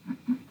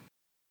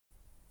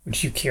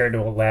 Would you care to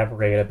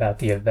elaborate about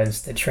the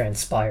events that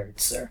transpired,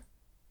 sir?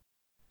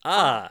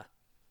 Ah,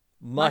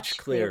 much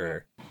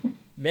clearer.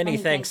 Many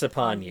thanks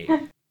upon ye.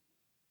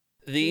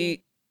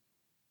 The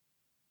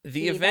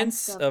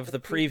events of the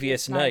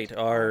previous night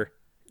are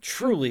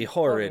truly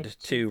horrid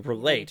to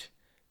relate,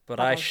 but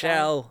I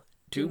shall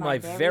do my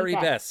very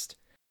best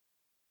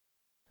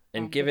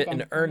and give it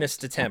an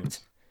earnest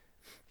attempt.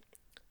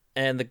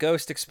 And the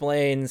ghost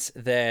explains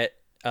that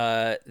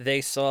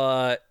they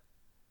saw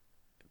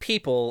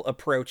people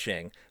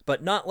approaching,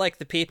 but not like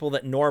the people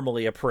that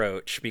normally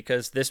approach,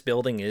 because this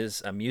building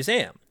is a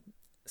museum.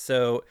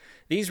 So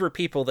these were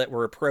people that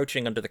were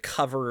approaching under the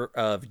cover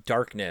of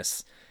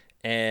darkness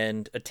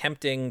and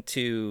attempting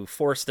to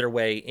force their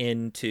way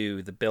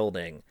into the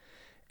building.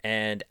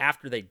 And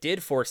after they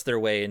did force their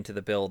way into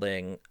the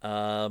building,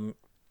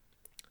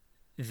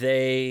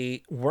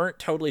 they weren't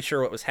totally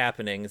sure what was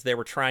happening. They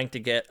were trying to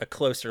get a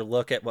closer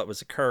look at what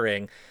was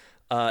occurring.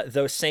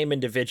 Those same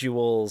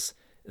individuals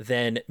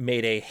then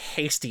made a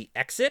hasty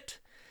exit,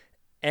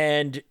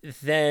 and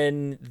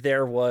then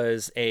there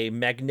was a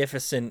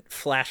magnificent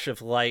flash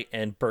of light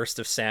and burst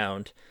of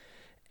sound,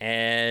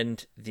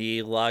 and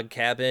the log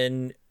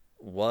cabin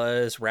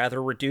was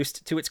rather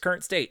reduced to its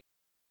current state.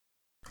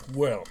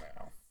 Well,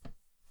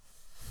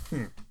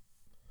 now.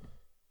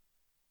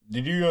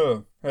 Did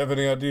you, have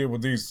any idea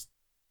what these...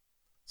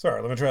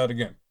 Sorry, let me try it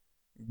again.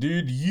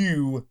 Did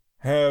you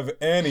have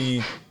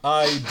any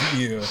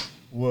idea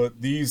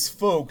what these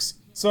folks,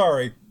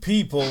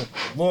 people,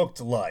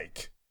 looked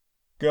like?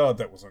 God,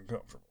 that was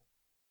uncomfortable.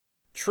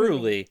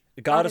 Truly,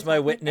 God is my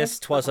witness,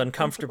 'twas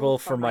uncomfortable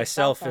for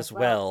myself as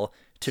well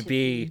to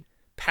be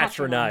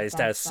patronized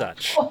as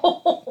such.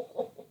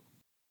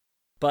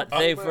 But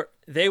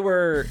they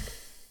were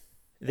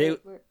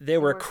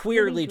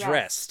queerly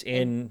dressed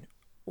in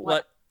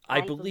what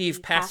I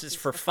believe passes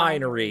for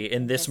finery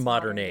in this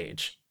modern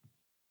age.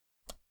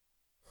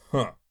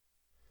 Huh.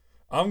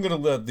 I'm gonna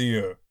let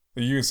the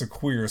use of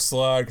queer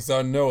slide, because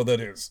I know that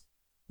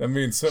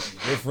means something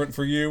different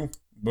for you,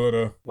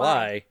 but,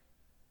 Why?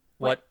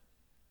 What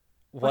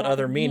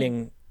other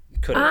meaning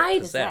could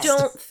it possess? I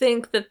don't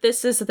think that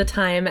this is the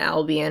time,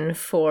 Albion,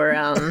 for,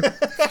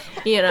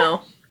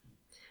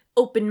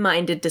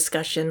 open-minded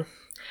discussion.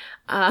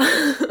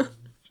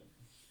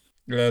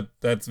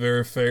 That's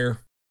very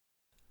fair.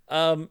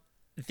 The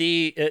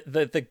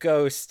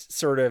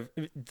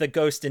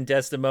ghost in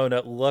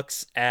Desdemona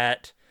looks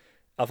at,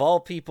 of all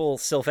people,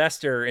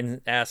 Sylvester,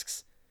 and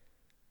asks,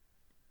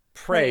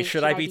 Pray,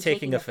 should I be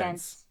taking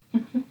offense?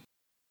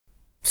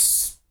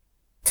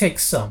 Take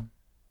some.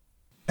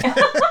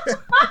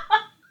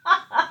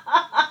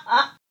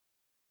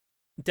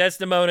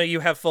 Desdemona, you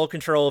have full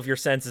control of your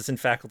senses and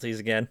faculties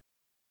again.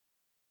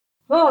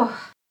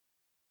 Oh.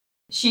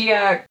 She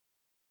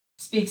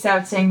speaks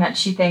out saying that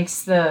she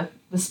thanks the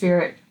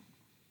spirit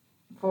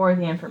for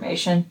the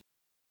information.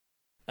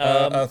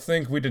 I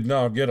think we did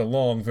not get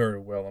along very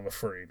well, I'm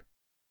afraid.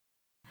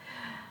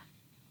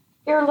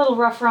 You're a little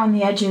rough around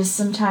the edges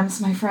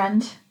sometimes, my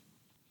friend.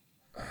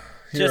 I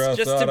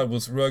thought I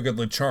was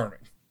ruggedly charming.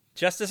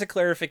 Just as a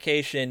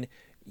clarification,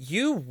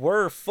 you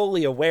were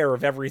fully aware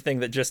of everything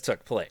that just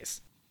took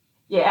place.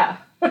 Yeah.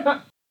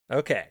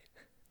 Okay.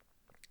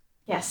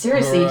 Yeah,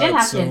 seriously, you didn't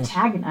have to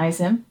antagonize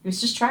him. He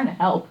was just trying to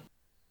help.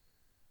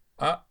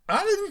 I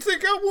didn't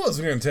think I was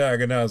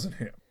antagonizing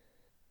him.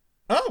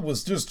 I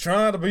was just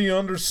trying to be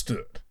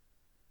understood.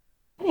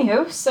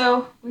 Anywho,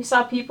 so we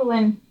saw people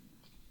in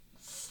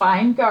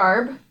fine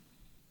garb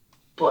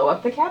blow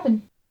up the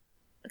cabin.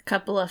 A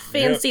couple of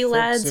fancy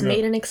lads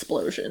made an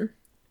explosion.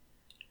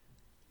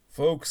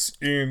 Folks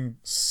in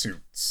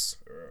suits.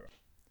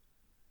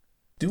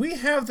 Do we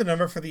have the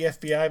number for the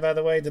FBI, by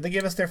the way? Did they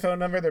give us their phone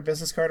number, their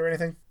business card, or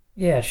anything?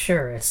 Yeah,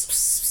 sure.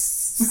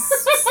 It's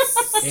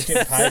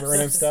Agent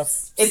Pyburn and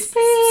stuff. It's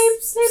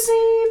beep,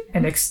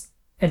 beep, beep.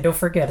 And don't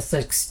forget, it's an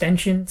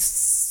extension.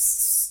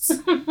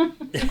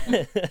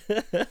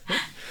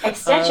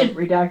 Extension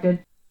redacted.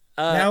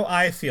 Now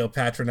I feel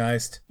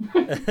patronized.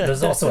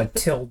 There's also a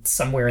tilde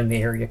somewhere in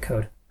the area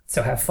code,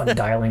 so have fun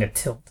dialing a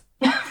tilde.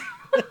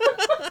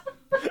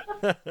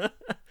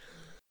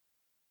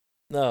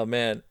 Oh,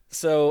 man.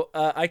 So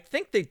I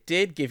think they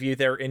did give you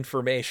their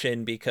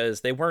information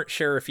because they weren't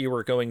sure if you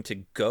were going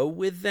to go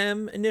with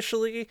them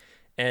initially.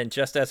 And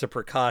just as a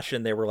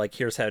precaution, they were like,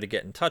 here's how to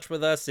get in touch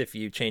with us if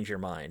you change your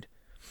mind.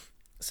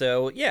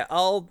 So, yeah,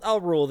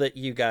 I'll rule that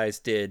you guys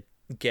did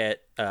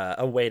get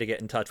a way to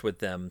get in touch with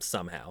them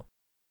somehow.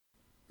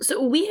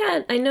 So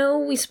I know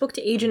we spoke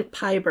to Agent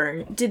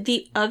Pyburn. Did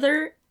the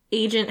other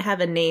agent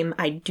have a name?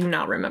 I do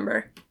not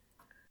remember.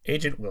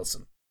 Agent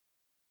Wilson.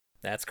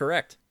 That's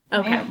correct.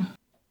 Okay. Man.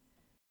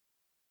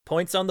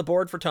 Points on the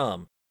board for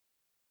Tom.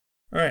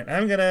 Alright,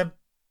 I'm gonna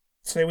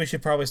say we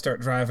should probably start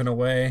driving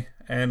away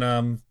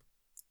and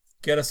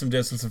get us some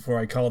distance before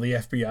I call the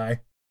FBI.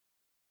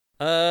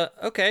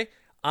 Okay.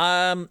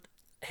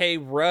 Hey,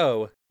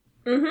 Ro.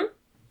 Mm-hmm.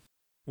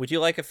 Would you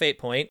like a fate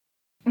point?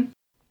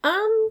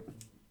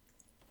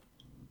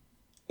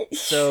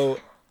 So,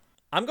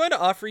 I'm going to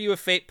offer you a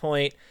fate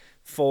point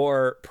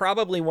for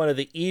probably one of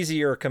the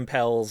easier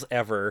compels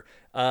ever,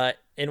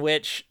 in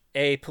which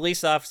a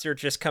police officer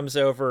just comes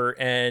over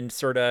and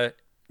sort of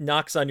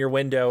knocks on your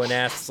window and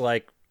asks,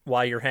 like,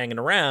 why you're hanging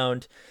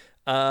around.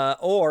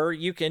 Or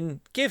you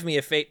can give me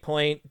a fate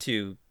point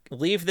to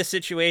leave the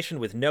situation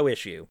with no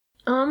issue.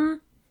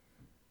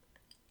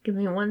 Give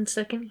me 1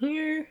 second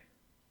here.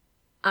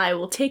 I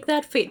will take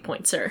that fate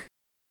point, sir.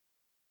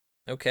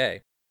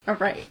 Okay. All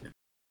right.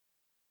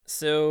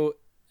 So,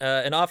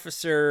 an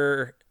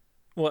officer,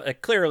 well,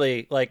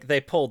 clearly, like, they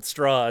pulled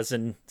straws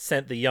and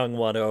sent the young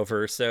one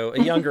over. So,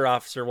 a younger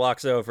officer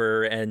walks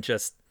over and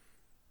just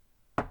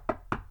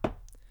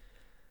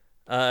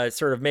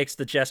sort of makes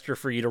the gesture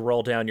for you to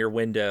roll down your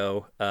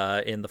window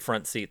in the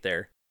front seat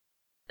there.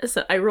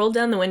 So I rolled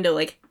down the window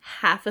like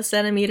half a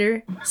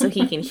centimeter so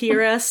he can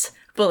hear us,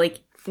 but like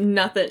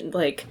nothing,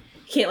 like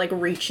he can't like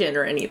reach in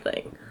or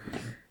anything.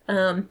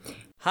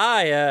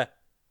 Hi,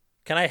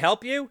 can I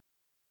help you?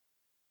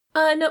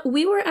 No,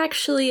 we were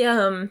actually,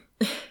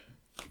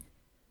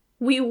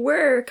 we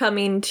were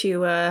coming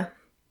to,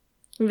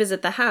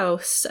 visit the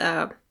house,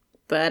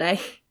 but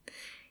I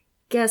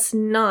guess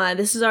not.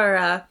 This is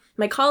our,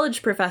 my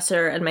college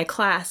professor and my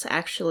class,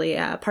 actually,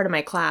 part of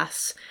my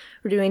class.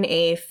 We're doing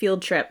a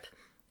field trip,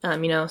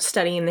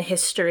 studying the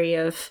history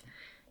of,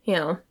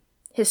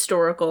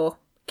 historical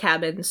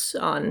cabins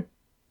on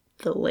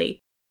the lake.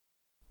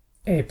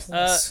 A+.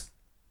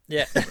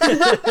 Yeah.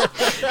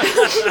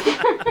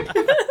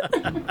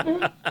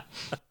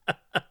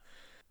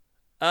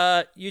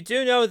 You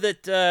do know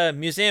that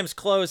museums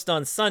closed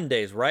on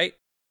Sundays, right?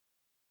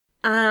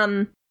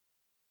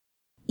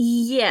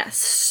 Yes.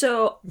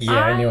 So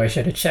yeah, I knew I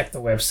should have checked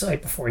the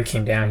website before he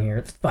came down here.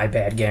 It's my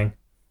bad, gang.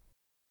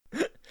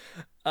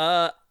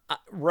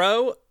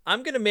 Ro,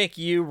 I'm gonna make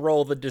you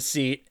roll the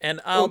deceit,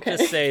 and I'll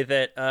just say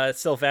that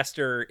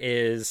Sylvester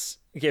is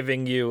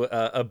giving you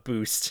a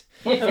boost.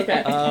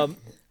 Okay.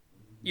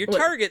 Your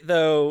target,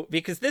 though,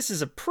 because this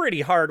is a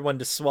pretty hard one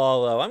to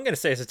swallow, I'm gonna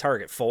say it's a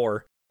target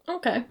 4.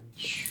 Okay.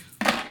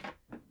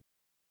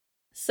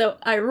 So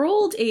I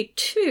rolled a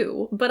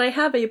 2, but I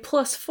have a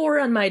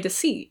 +4 on my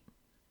deceit.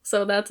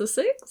 So that's a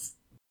 6?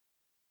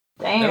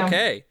 Damn.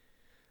 Okay.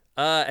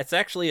 It's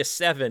actually a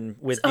 7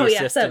 with the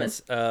assistance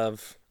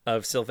of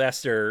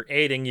Sylvester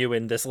aiding you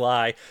in this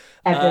lie.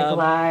 Epic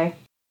lie.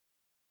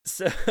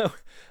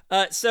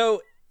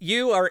 So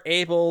you are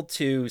able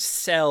to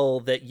sell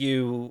that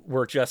you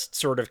were just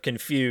sort of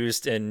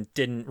confused and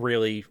didn't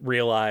really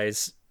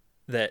realize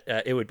that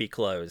it would be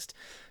closed.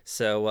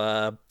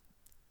 So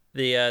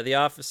the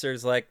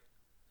officer's like,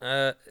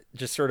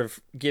 just sort of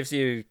gives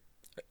you,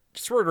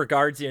 sort of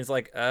regards you and is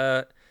like,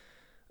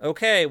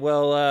 okay,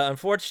 well,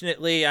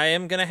 unfortunately, I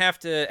am going to have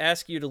to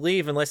ask you to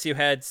leave unless you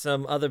had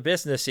some other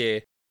business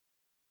here.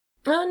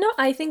 Oh, no,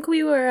 I think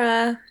we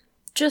were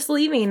just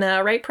leaving,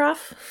 right,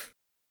 Prof?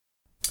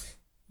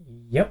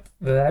 Yep,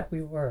 that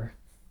we were.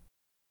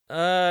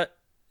 Do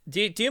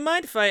you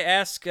mind if I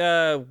ask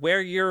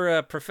where you're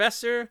a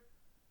professor,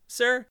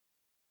 sir?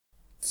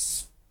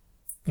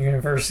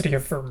 University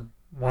of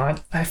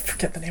Vermont. I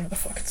forget the name of the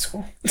fucking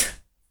school.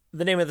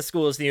 The name of the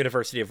school is the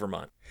University of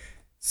Vermont.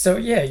 So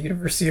yeah,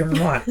 University of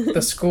Vermont,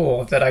 the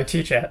school that I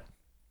teach at.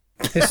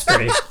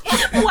 History.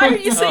 Why are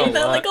you saying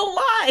that like a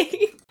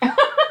lie?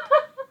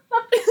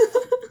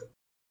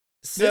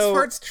 This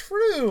part's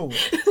true.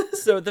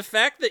 So the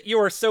fact that you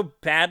are so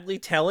badly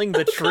telling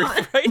the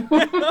truth right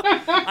now,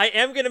 I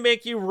am going to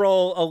make you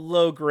roll a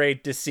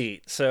low-grade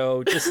deceit.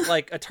 So just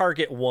like a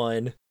target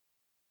 1.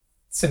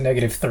 It's a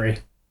 -3.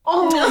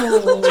 Oh.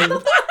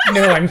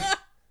 No, I'm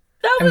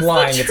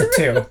lying. It's a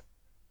 2.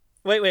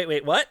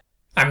 Wait, what?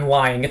 I'm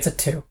lying. It's a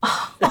 2.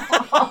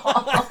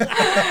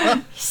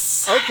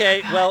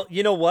 Okay, well,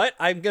 you know what?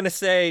 I'm going to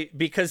say,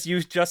 because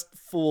you just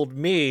fooled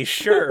me,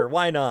 sure,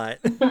 why not?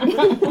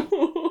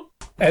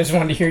 I just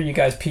wanted to hear you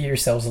guys pee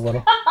yourselves a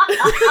little.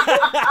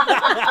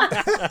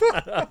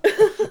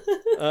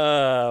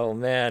 Oh,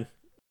 man.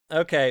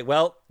 Okay,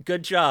 well,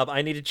 good job.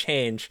 I need to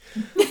change.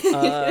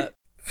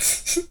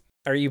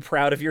 Are you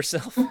proud of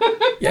yourself?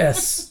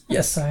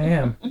 Yes, I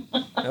am.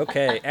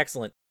 Okay,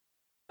 excellent.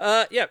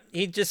 Yeah,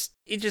 he just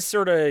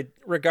sort of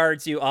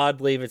regards you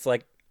oddly. It's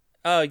like,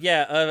 oh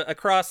yeah,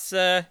 across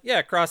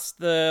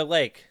the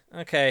lake.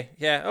 Okay,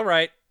 yeah, all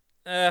right.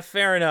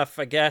 Fair enough,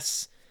 I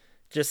guess.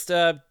 Just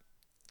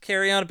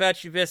carry on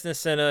about your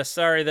business, and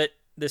sorry that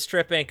this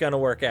trip ain't gonna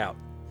work out.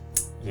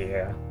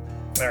 Yeah.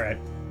 All right.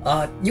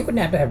 You wouldn't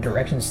have to have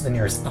directions to the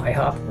nearest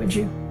IHOP, would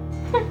you?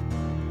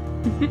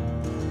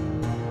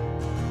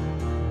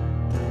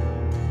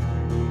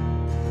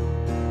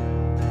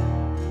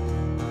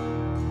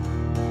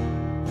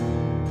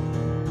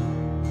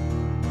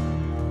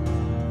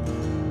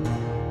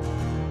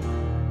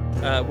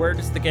 Where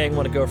does the gang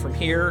want to go from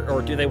here,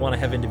 or do they want to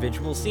have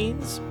individual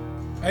scenes?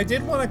 I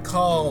did want to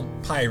call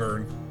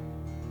Pyburn.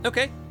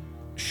 Okay,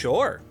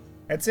 sure.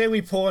 I'd say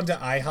we pull into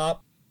IHOP,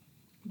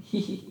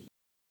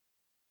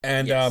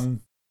 And Yes.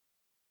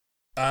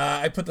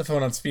 I put the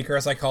phone on speaker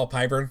as I call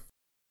Pyburn.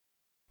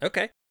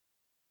 Okay.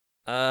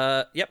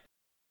 Yep.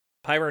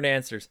 Pyburn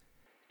answers.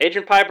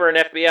 Agent Piper and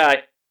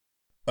FBI.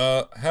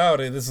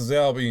 Howdy, this is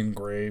Albion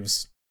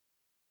Graves.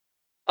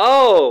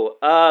 Oh,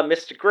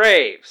 Mr.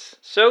 Graves.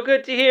 So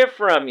good to hear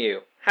from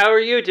you. How are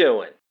you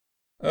doing?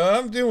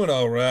 I'm doing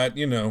alright,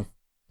 you know.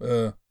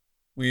 I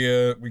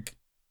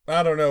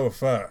don't know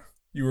if,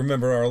 you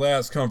remember our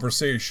last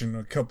conversation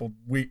a couple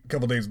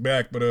days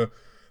back, but,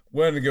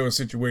 Wendigo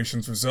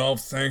situation's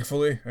resolved,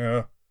 thankfully.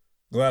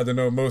 Glad to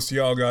know most of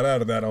y'all got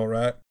out of that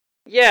alright.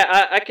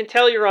 Yeah, I can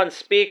tell you're on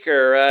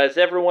speaker. Is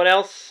everyone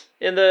else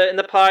in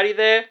the party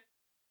there?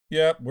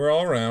 Yep, we're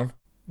all around.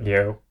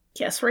 Yo.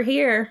 Guess we're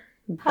here.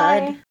 Hi.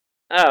 Bud.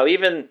 Oh,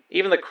 even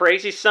the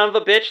crazy son of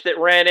a bitch that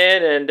ran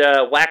in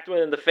and whacked one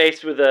in the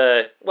face with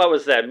a, what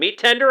was that, meat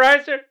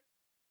tenderizer?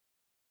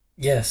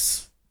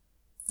 Yes.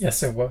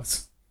 Yes, it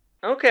was.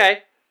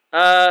 Okay.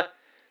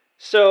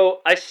 So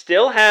I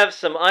still have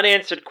some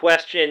unanswered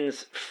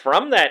questions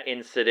from that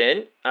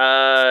incident,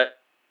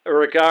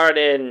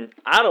 regarding,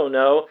 I don't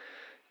know,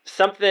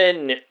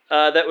 something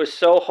that was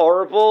so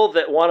horrible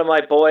that one of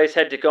my boys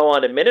had to go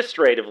on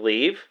administrative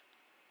leave.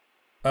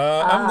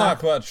 I'm not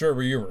quite sure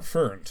what you're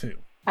referring to.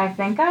 I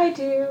think I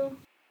do.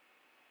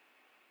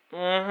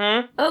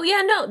 Mm-hmm. Oh,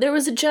 yeah, no, there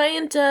was a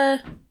giant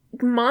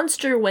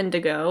monster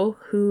Wendigo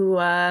who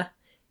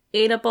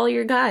ate up all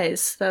your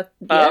guys.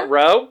 Yeah?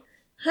 Ro?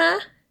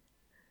 Huh?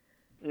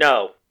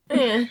 No.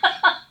 Eh.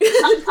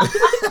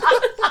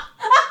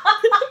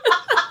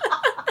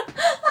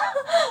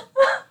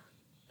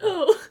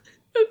 Oh,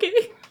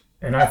 okay.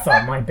 And I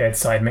thought my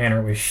bedside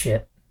manner was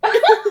shit.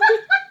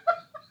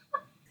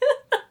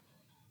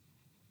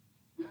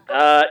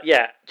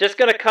 Yeah, just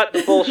gonna cut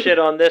the bullshit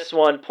on this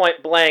one,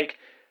 point blank.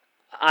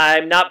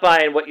 I'm not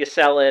buying what you're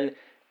selling,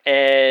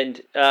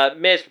 and,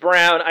 Ms.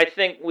 Brown, I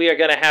think we are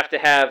gonna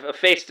have a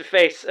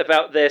face-to-face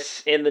about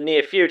this in the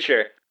near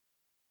future.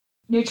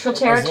 Neutral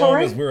As long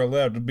territory? as we're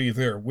allowed to be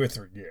there with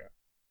her, yeah.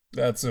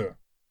 That's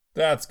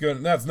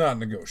not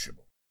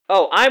negotiable.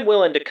 Oh, I'm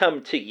willing to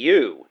come to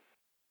you.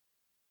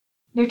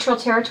 Neutral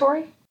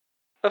territory?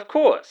 Of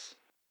course.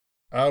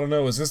 I don't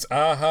know, is this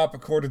IHOP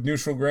accorded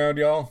neutral ground,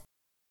 y'all?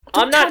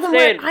 I'm Don't tell not them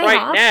saying we're right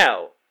IHOP.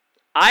 now.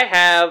 I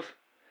have...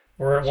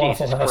 We're at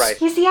Waffle Jesus House. Christ.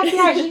 He's the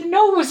FBI. He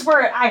knows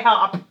we're at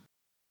IHOP.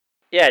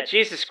 Yeah,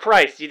 Jesus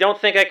Christ, you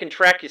don't think I can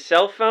track your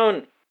cell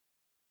phone?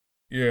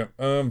 Yeah,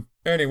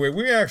 anyway,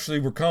 we actually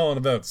were calling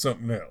about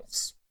something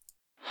else.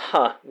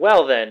 Huh,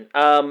 well then,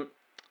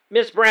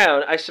 Ms.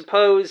 Brown, I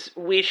suppose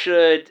we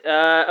should,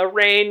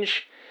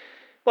 arrange...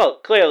 Well,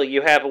 clearly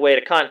you have a way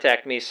to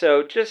contact me,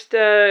 so just,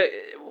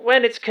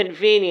 when it's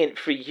convenient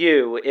for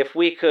you, if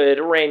we could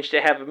arrange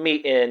to have a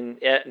meeting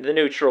at the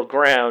neutral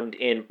ground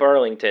in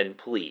Burlington,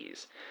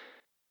 please.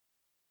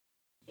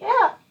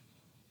 Yeah.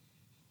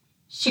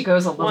 She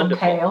goes a little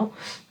Wonderful. pale.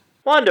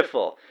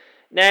 Wonderful.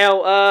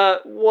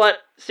 Now, what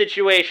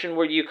situation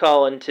were you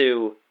calling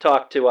to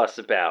talk to us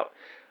about?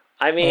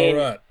 I mean,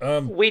 Alright,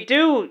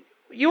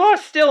 you are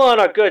still on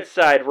our good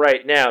side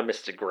right now,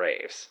 Mr.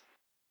 Graves.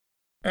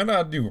 and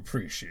I do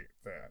appreciate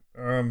that.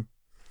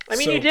 I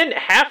mean, you didn't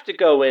have to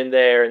go in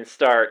there and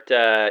start,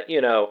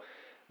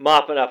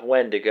 mopping up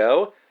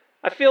Wendigo.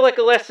 I feel like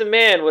a lesser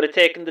man would have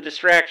taken the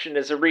distraction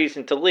as a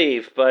reason to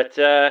leave, but,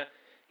 fuck,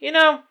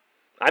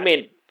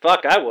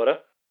 I would have.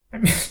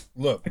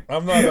 Look,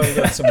 I'm not gonna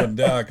let someone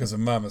die because of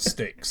my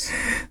mistakes.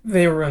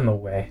 They were in the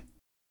way.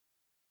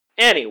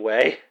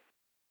 Anyway,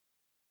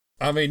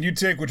 I mean, you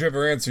take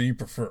whichever answer you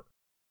prefer.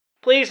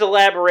 please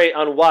elaborate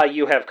on why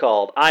you have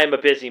called. I am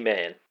a busy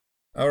man.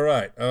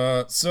 Alright,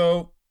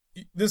 so,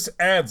 this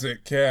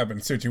Adsit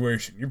cabin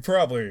situation, you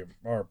probably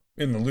are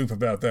in the loop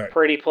about that.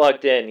 Pretty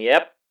plugged in,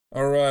 yep.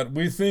 Alright,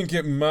 we think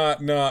it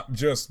might not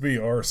just be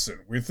arson.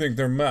 We think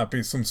there might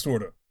be some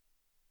sort of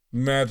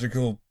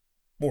magical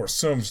or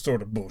some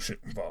sort of bullshit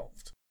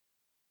involved.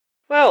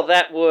 Well,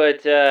 that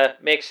would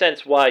make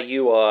sense why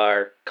you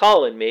are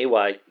calling me,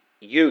 why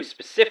you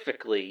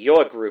specifically,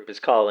 your group is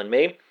calling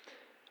me.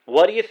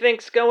 What do you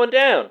think's going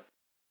down?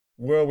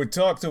 Well, we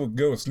talked to a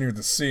ghost near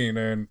the scene,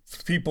 and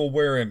people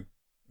wearing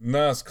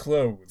nice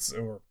clothes,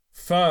 or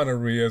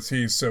finery as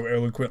he so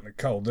eloquently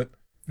called it,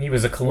 He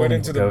was a colonial went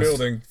into the ghost.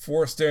 building,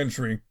 forced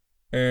entry,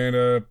 and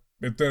it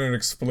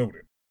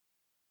exploded.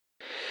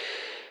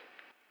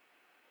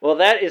 Well,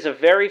 that is a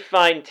very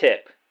fine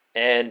tip,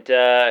 and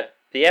the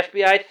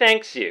FBI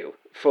thanks you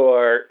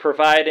for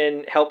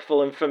providing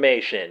helpful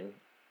information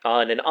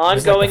on an He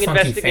was ongoing like the funky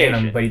investigation.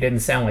 Phantom, but he didn't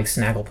sound like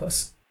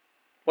Snagglepuss.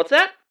 What's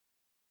that?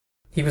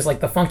 He was like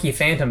the funky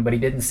Phantom, but he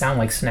didn't sound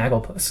like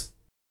Snagglepuss.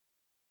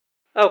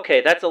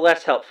 Okay, that's a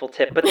less helpful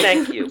tip, but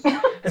thank you.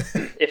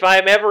 If I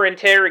am ever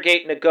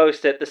interrogating a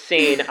ghost at the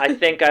scene, I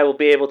think I will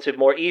be able to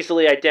more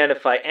easily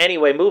identify.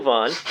 Anyway, move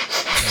on.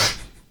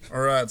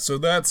 Alright, so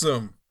that's,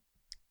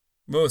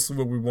 most of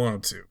what we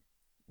wanted to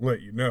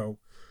let you know.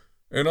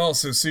 And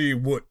also see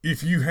what,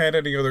 if you had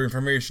any other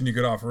information you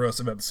could offer us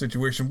about the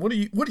situation, what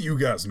do you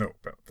guys know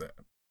about that?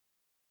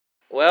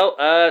 Well,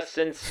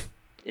 since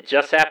It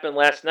just happened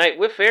last night.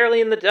 We're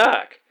fairly in the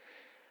dark.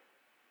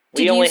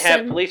 We only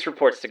have police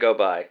reports to go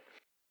by.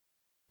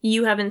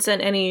 You haven't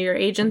sent any of your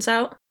agents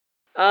out?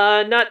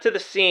 Not to the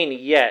scene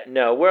yet,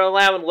 no. We're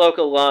allowing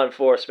local law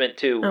enforcement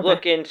to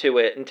look into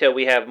it until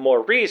we have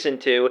more reason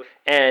to,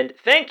 and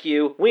thank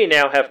you, we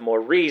now have more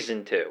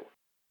reason to.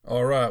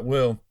 Alright,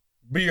 well,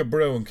 be a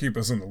bro and keep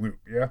us in the loop,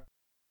 yeah?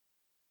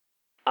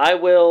 I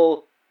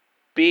will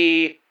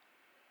be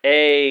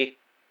a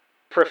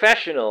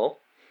professional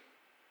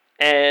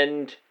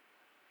and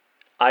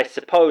I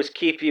suppose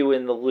keep you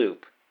in the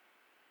loop.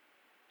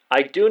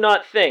 I do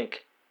not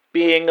think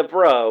being a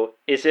bro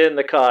is in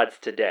the cards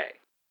today.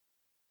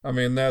 I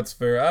mean, that's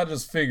fair. I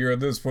just figure at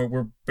this point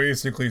we're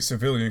basically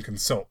civilian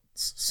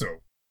consultants, so.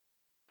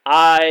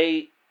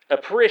 I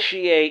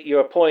appreciate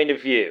your point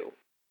of view.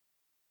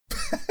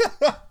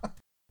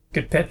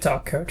 Good pep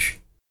talk, Coach.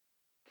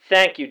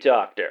 Thank you,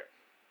 Doctor.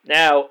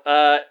 Now,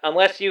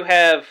 unless you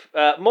have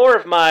more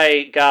of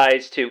my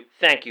guys to,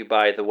 thank you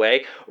by the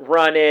way,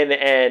 run in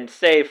and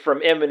save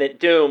from imminent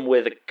doom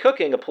with a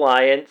cooking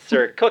appliance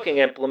or cooking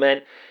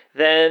implement,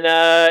 then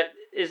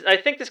I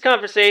think this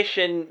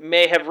conversation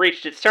may have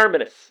reached its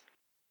terminus.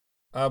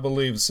 I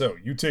believe so.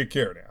 You take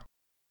care now.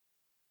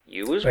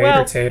 You as Later,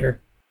 well.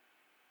 Tater.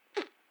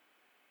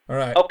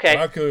 Alright, Okay.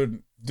 I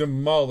could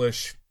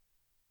demolish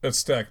a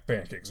stack of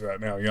pancakes right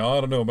now, y'all.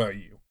 I don't know about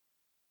you.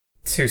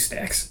 2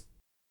 stacks.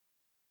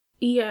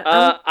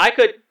 Yeah. I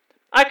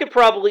could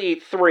probably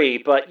eat 3,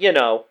 but you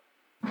know,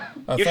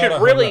 you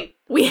should really,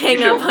 we hang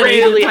you up. should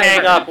really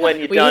hang up when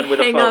you're done with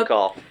a hang phone up.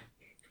 call.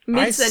 I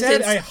Mid-sentence.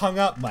 said I hung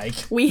up, Mike.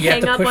 We You have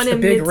hang to up push on the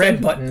him big red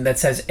mid-sentence. button that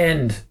says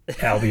end,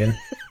 Albion.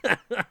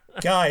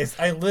 Guys,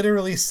 I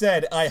literally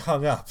said I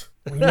hung up.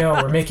 We know,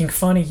 we're making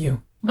fun of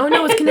you. Oh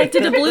no, it's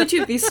connected to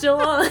Bluetooth. He's still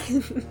on.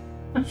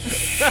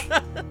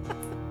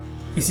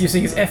 He's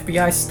using his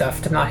FBI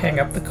stuff to not hang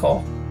up the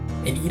call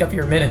and eat up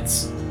your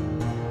minutes.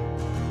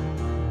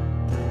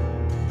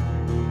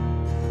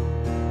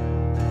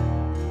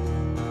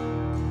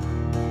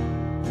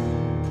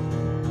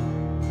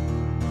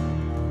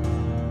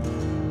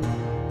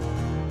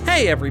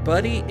 Hey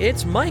everybody,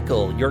 it's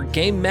Michael, your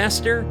game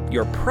master,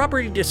 your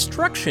property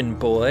destruction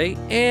boy,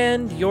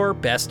 and your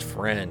best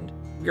friend.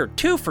 We're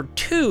 2 for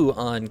 2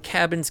 on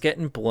cabins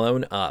getting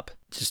blown up.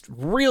 Just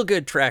real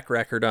good track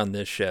record on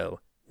this show.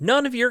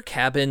 None of your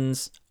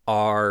cabins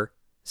are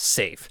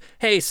safe.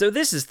 Hey, so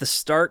this is the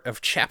start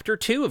of Chapter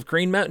 2 of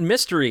Green Mountain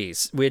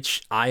Mysteries,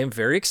 which I am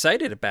very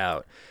excited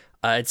about.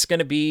 It's going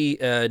to be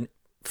a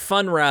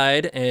fun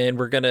ride, and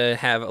we're going to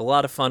have a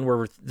lot of fun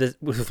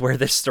with where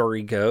this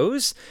story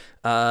goes.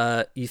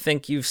 You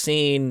think you've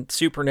seen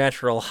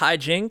supernatural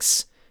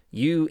hijinks?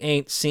 You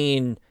ain't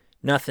seen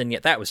nothing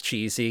yet. That was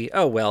cheesy.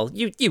 Oh well,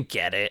 you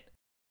get it.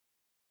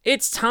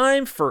 It's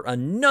time for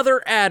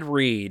another ad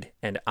read,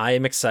 and I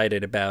am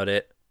excited about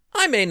it.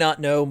 I may not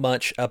know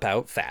much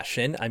about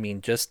fashion. I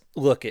mean, just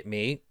look at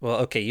me. Well,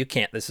 okay, you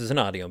can't. This is an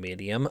audio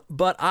medium.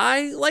 But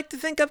I like to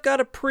think I've got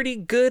a pretty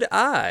good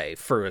eye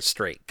for a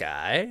straight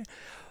guy.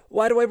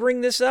 Why do I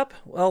bring this up?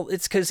 Well,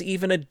 it's because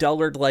even a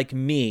dullard like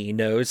me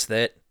knows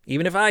that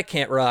even if I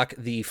can't rock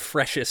the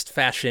freshest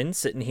fashion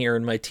sitting here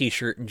in my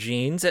t-shirt and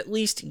jeans, at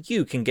least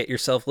you can get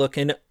yourself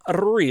looking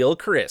real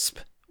crisp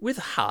with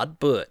Hot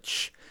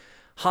Butch.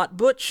 Hot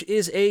Butch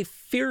is a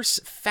fierce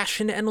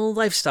fashion and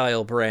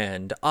lifestyle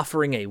brand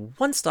offering a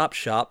one-stop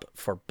shop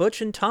for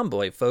butch and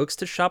tomboy folks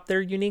to shop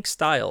their unique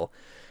style.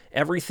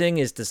 Everything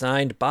is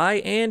designed by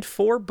and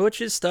for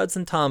butches, studs,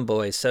 and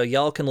tomboys, so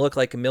y'all can look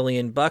like $1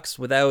 million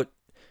without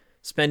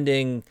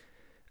spending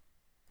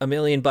 $1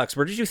 million.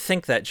 Where did you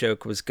think that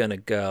joke was gonna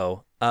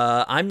go?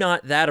 I'm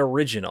not that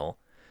original.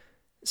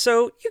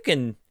 So you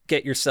can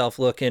get yourself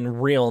looking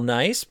real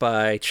nice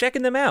by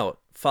checking them out.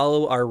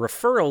 Follow our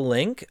referral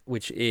link,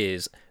 which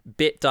is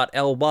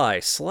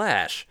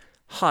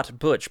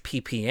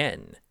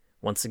bit.ly/hotbutchppn.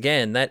 Once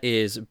again, that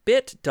is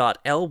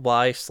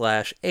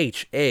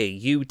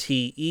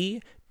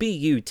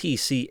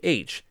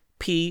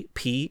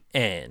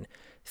bit.ly/HAUTEBUTCHPPN.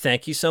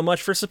 Thank you so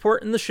much for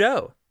supporting the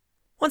show.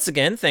 Once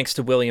again, thanks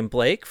to William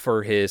Blake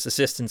for his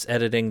assistance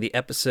editing the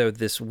episode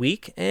this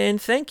week,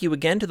 and thank you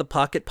again to the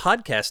Pocket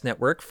Podcast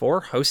Network for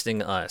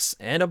hosting us,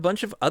 and a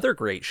bunch of other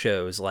great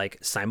shows like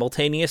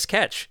Simultaneous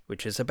Catch,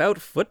 which is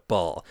about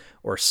football,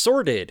 or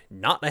Sorted,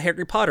 not a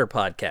Harry Potter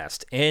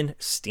podcast, and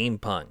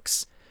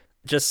Steampunks.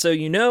 Just so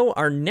you know,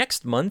 our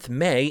next month,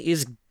 May,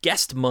 is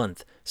guest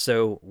month,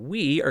 so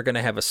we are going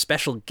to have a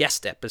special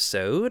guest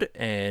episode,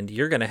 and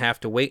you're going to have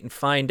to wait and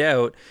find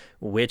out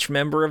which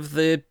member of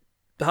the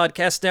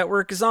Podcast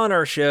Network is on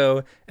our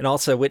show, and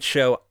also which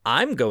show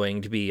I'm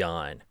going to be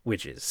on,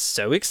 which is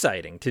so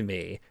exciting to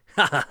me.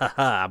 Ha ha ha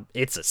ha,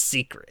 it's a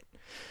secret.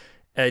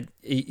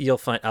 You'll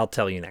find, I'll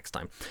tell you next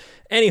time.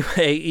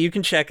 Anyway, you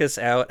can check us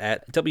out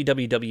at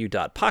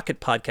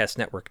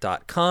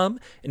www.pocketpodcastnetwork.com,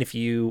 and if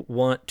you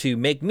want to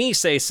make me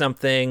say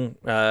something,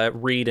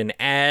 read an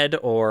ad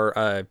or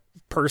a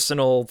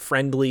personal,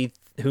 friendly,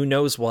 who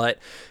knows what,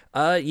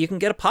 you can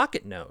get a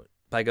pocket note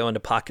by going to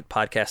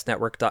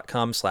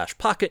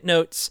pocketpodcastnetwork.com/pocket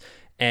notes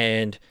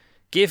and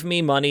Give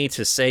me money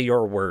to say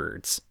your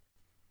words.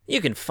 You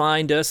can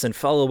find us and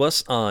follow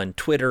us on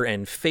Twitter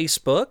and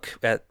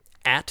Facebook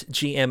at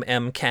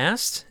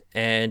GMMcast,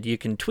 and you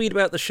can tweet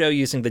about the show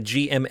using the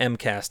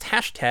GMMcast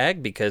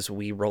hashtag because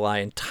we rely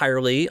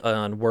entirely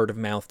on word of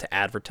mouth to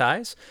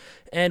advertise.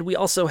 And we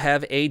also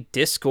have a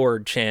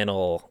Discord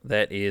channel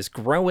that is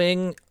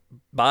growing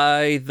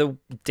by the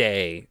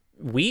day.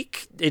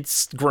 Week?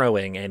 It's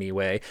growing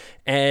anyway,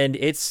 and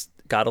it's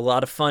got a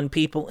lot of fun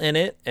people in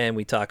it, and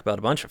we talk about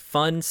a bunch of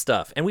fun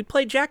stuff. And we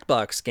play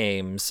Jackbox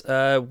games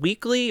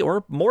weekly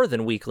or more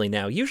than weekly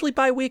now, usually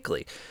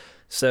bi-weekly.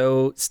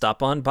 So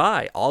stop on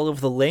by. All of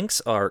the links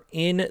are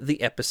in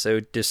the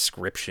episode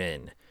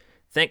description.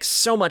 Thanks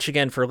so much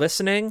again for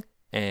listening,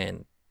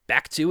 and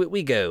back to it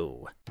we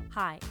go.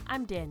 Hi,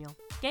 I'm Daniel,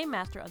 Game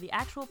Master of the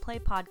actual play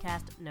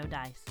podcast No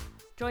Dice.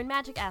 Join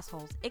Magic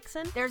Assholes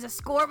Ixon, There's a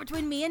score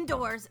between me and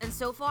Doors, and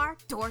so far,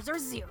 Doors are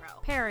 0.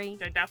 Perry,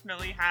 They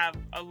definitely have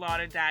a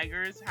lot of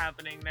daggers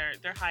happening.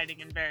 They're hiding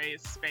in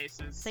various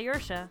spaces.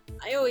 Sayersha,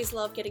 I always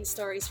love getting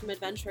stories from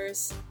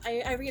adventurers.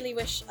 I really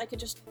wish I could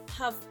just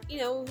have,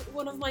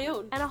 one of my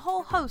own. and a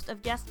whole host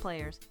of guest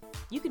players.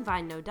 You can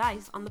find No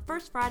Dice on the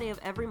first Friday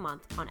of every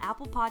month on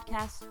Apple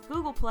Podcasts,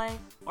 Google Play,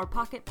 or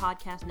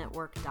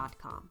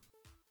PocketPodcastNetwork.com.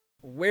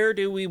 Where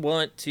do we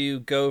want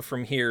to go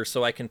from here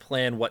so I can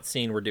plan what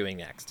scene we're doing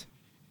next?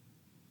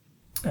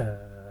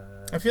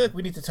 I feel like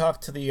we need to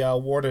talk to the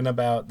warden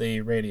about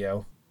the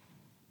radio,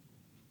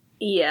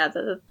 Yeah,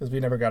 because we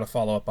never got a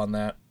follow-up on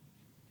that.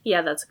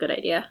 that's a good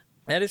idea.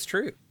 That is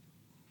true.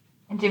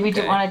 And did we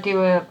want to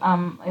do a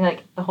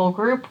like the whole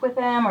group with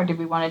him, or did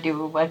we want to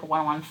do like a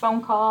one-on-one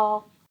phone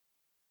call?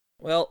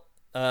 Well,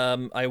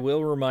 I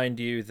will remind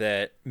you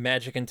that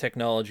magic and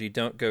technology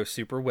don't go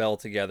super well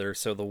together,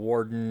 so the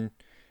warden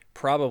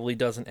probably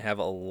doesn't have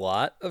a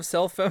lot of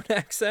cell phone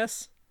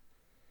access.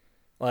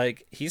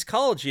 Like, he's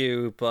called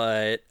you,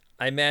 but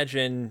I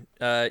imagine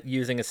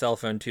using a cell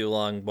phone too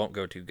long won't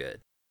go too good.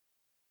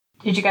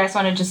 Did you guys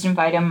want to just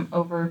invite him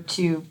over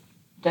to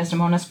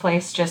Desdemona's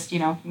place, just,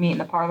 meet in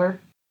the parlor?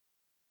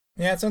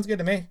 Yeah, it sounds good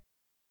to me.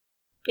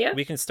 Yeah.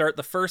 We can start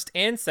the first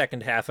and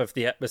second half of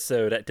the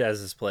episode at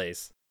Dez's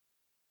place.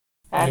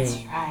 That's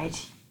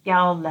right.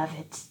 Y'all love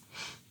it.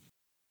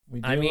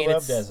 We do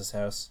love Dez's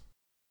house.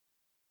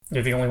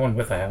 You're the only one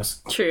with a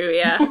house. True,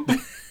 yeah.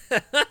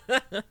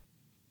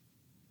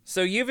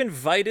 So you've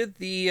invited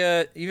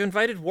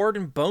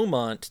Warden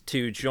Beaumont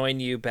to join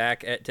you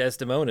back at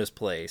Desdemona's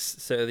place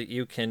so that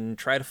you can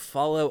try to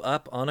follow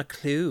up on a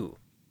clue.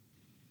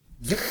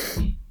 Yep.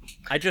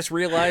 I just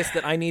realized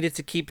that I needed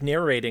to keep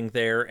narrating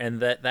there, and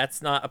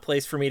that's not a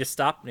place for me to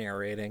stop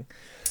narrating.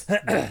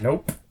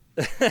 Nope.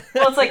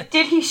 Well, it's like,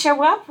 did he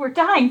show up? We're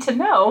dying to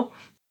know.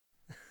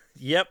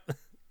 Yep.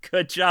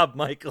 Good job,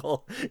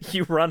 Michael.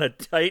 You run a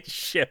tight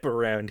ship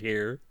around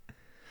here.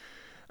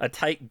 A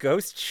tight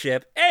ghost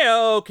ship.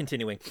 Ayo!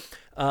 Continuing.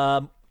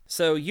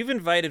 So you've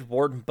invited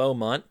Warden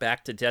Beaumont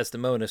back to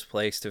Desdemona's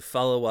place to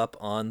follow up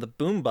on the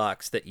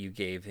boombox that you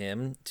gave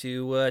him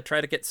to try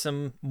to get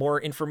some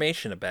more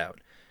information about.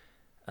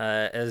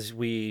 As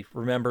we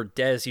remember,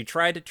 Des, you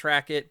tried to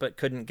track it but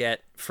couldn't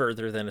get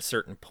further than a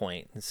certain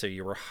point. And so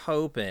you were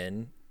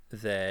hoping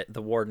that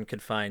the warden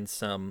could find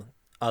some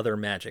other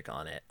magic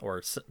on it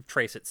or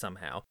trace it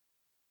somehow.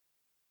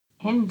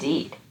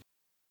 Indeed.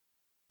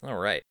 All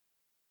right.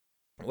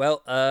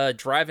 Well,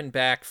 driving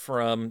back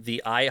from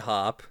the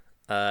IHOP,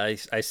 I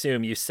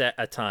assume you set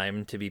a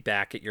time to be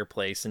back at your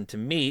place and to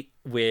meet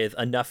with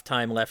enough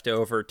time left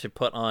over to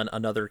put on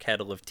another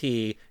kettle of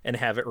tea and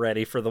have it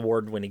ready for the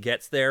warden when he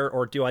gets there,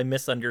 or do I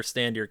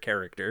misunderstand your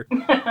character?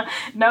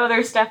 No,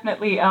 there's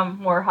definitely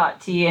more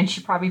hot tea, and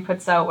she probably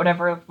puts out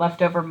whatever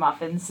leftover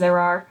muffins there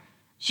are.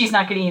 She's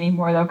not getting any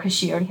more, though, because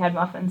she already had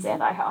muffins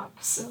and IHOP,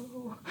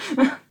 so...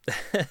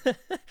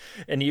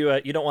 And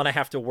you don't want to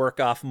have to work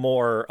off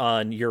more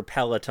on your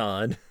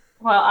Peloton.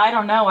 Well, I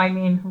don't know. I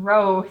mean,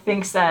 Ro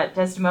thinks that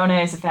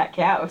Desdemona is a fat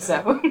cow,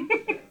 so...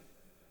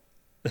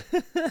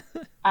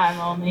 I'm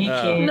only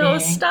kidding. No,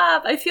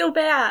 stop. I feel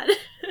bad.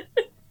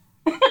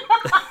 That's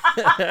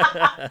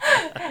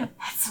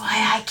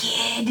why I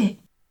kid.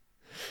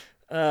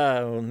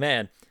 Oh,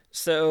 man.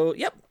 So,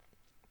 yep.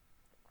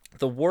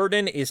 The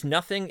warden is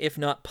nothing if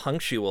not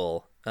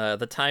punctual.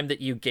 The time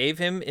that you gave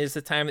him is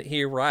the time that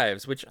he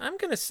arrives, which I'm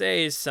going to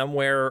say is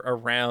somewhere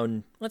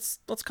around, let's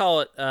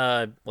call it,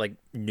 like,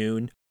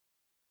 noon.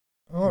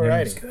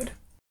 Alrighty. Good.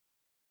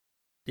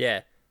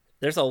 Yeah.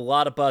 There's a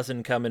lot of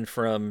buzzing coming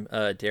from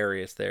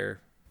Darius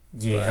there.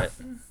 Yeah.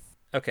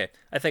 But, okay.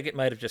 I think it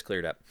might have just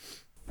cleared up.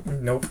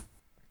 Nope.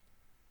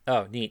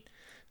 Oh, neat.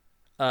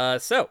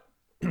 So,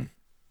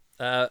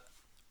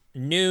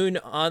 noon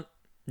on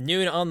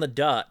the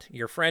dot,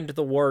 your friend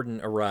the warden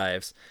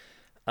arrives.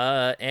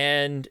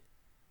 And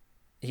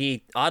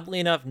he, oddly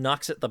enough,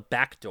 knocks at the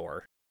back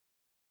door.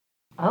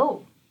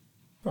 Oh.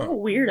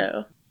 Oh,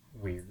 weirdo.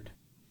 Weird.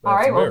 All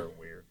right, well, very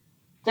weird.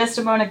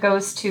 Desdemona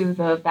goes to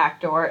the back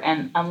door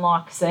and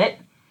unlocks it.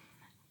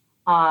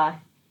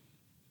 Hello.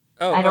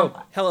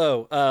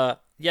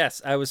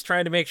 Yes, I was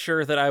trying to make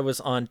sure that I was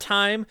on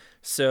time,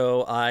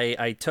 so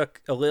I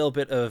took a little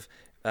bit of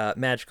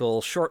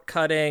magical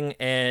shortcutting,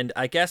 and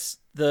I guess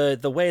the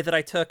way that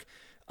I took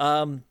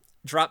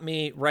dropped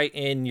me right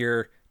in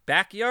your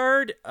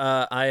backyard.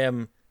 I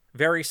am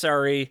very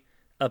sorry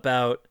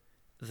about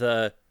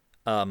the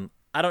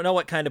I don't know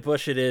what kind of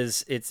bush it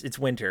is. It's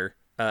winter.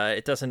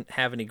 It doesn't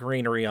have any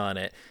greenery on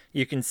it.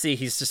 You can see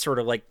he's just sort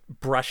of like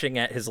brushing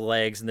at his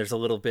legs, and there's a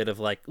little bit of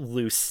like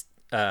loose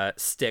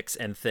sticks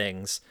and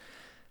things.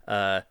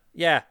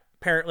 Yeah,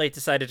 apparently it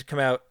decided to come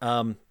out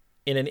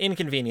in an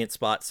inconvenient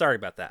spot. Sorry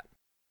about that.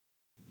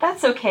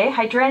 That's okay.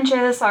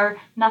 Hydrangeas are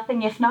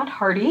nothing if not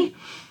hardy.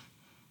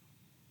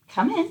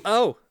 Come in.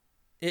 Oh,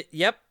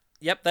 yep,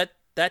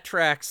 that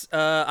tracks.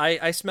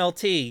 I smell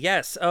tea.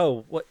 Yes.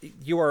 Oh, what?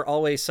 You are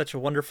always such a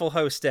wonderful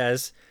host,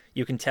 Des.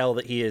 You can tell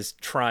that he is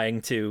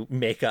trying to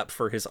make up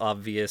for his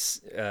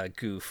obvious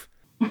goof.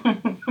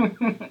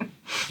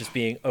 Just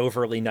being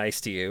overly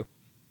nice to you.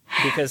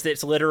 Because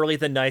it's literally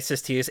the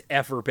nicest he has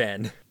ever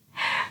been.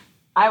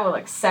 I will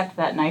accept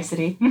that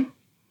nicety.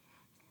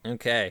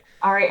 Okay.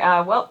 All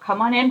right. Well,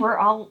 come on in. We're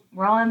all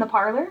in the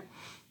parlor.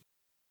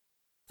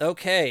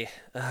 Okay.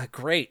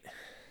 Great.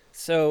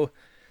 So,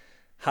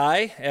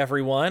 hi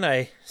everyone.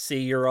 I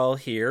see you're all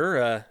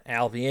here.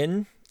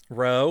 Albion,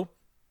 Ro,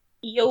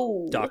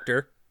 Yo,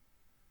 Doctor.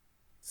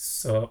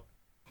 So.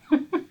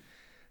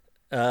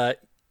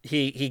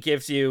 He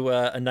gives you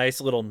a nice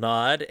little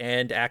nod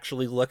and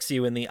actually looks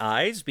you in the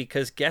eyes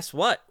because guess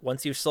what?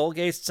 Once you've soul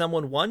gazed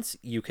someone once,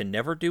 you can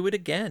never do it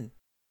again.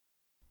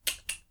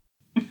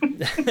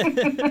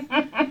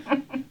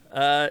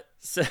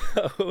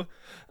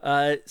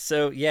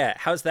 So yeah,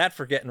 how's that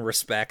for getting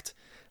respect?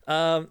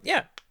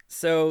 Yeah.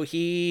 So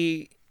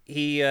he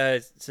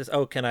says,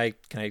 "Oh, can I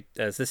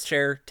is this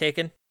chair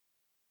taken?"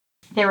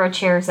 There are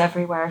chairs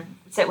everywhere.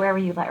 Sit wherever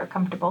you are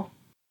comfortable.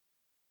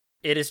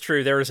 It is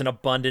true. There is an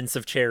abundance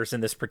of chairs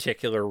in this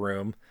particular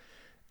room.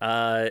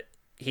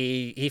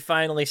 He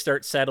finally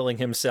starts settling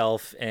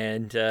himself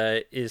and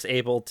is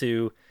able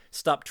to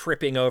stop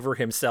tripping over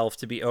himself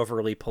to be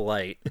overly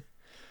polite.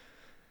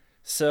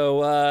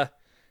 So,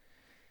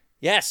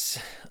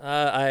 yes,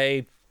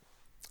 man,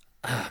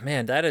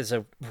 that is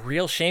a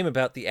real shame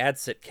about the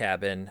Adsit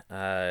cabin.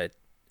 I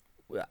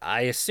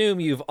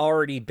assume you've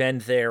already been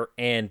there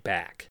and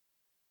back.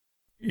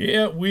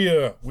 Yeah,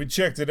 we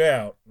checked it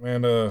out,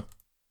 and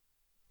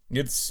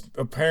it's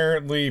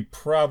apparently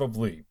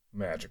probably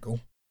magical.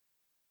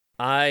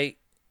 I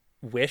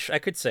wish I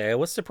could say I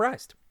was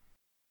surprised.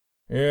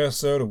 Yeah,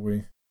 so do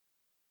we.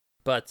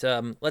 But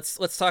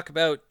let's talk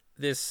about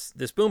this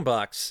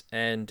boombox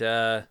and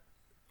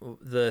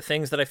the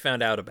things that I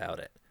found out about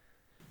it.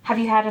 Have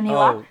you had any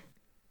luck?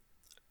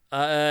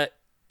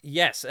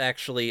 Yes,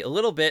 actually, a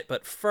little bit,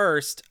 but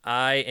first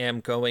I am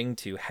going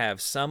to have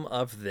some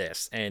of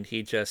this. And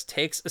he just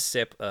takes a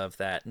sip of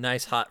that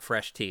nice hot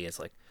fresh tea. It's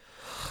like,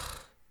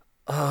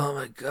 oh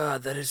my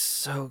god, that is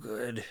so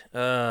good.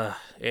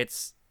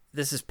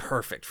 This is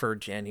perfect for a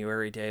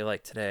January day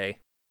like today.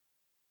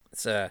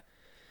 It's a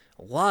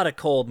lot of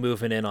cold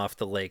moving in off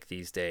the lake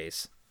these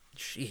days.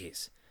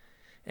 Jeez.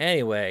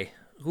 Anyway,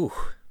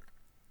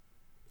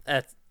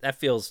 that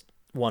feels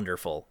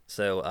wonderful.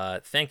 So,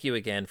 thank you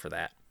again for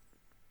that.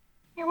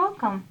 You're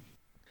welcome.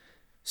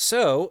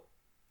 So,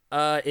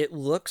 it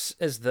looks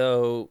as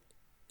though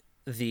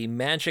the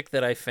magic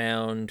that I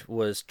found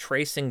was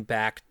tracing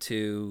back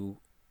to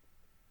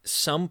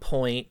some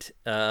point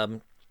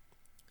across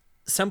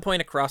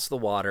the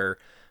water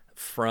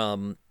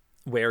from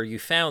where you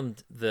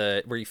found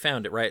it,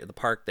 right at the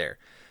park there.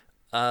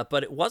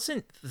 But it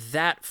wasn't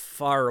that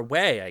far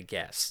away, I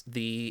guess.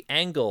 The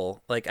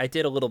angle, like I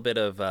did a little bit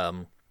of,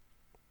 I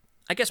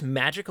guess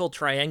magical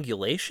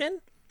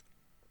triangulation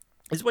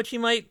is what you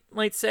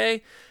might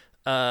say.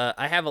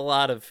 I have a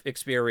lot of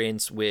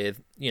experience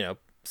with,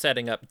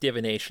 setting up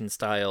divination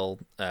style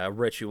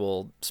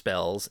ritual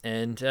spells,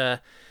 and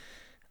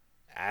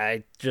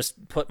I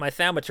just put my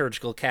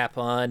thaumaturgical cap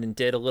on and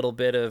did a little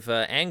bit of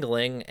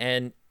angling,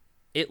 and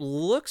it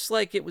looks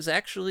like it was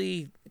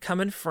actually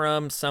coming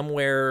from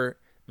somewhere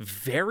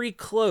very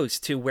close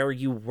to where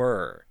you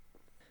were.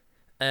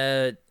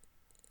 And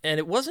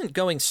it wasn't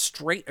going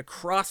straight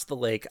across the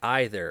lake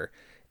either.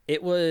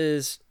 It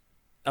was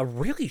a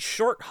really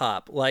short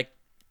hop, like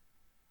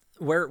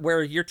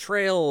where your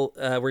trail,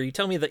 where you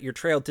tell me that your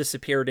trail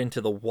disappeared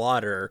into the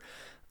water.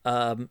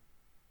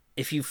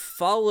 If you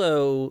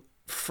follow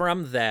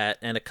from that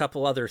and a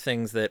couple other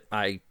things that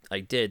I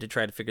did to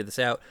try to figure this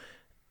out,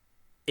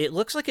 it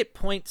looks like it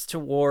points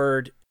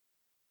toward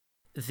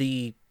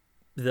the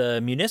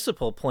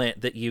municipal plant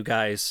that you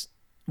guys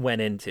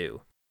went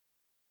into.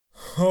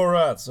 All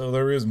right, so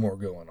there is more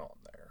going on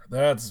there.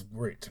 That's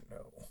great to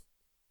know.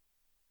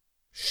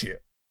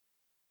 Shit.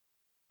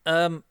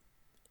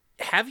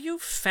 Have you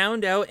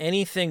found out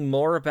anything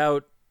more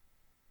about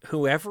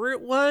whoever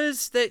it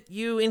was that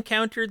you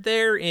encountered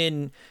there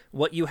in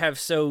what you have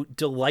so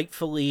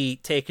delightfully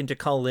taken to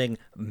calling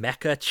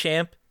Mecha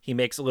Champ? He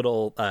makes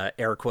little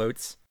air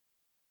quotes.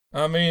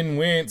 I mean,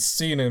 we ain't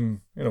seen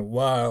him in a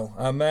while.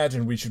 I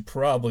imagine we should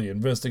probably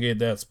investigate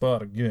that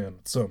spot again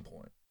at some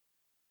point.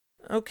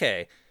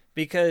 Okay,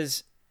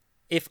 because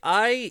if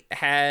I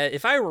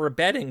were a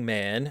betting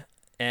man,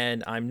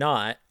 and I'm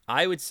not,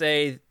 I would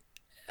say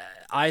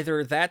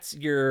either that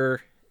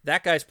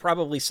guy's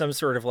probably some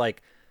sort of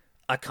like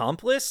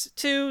accomplice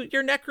to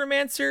your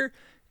necromancer,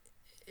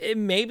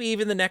 maybe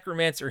even the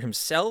necromancer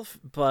himself,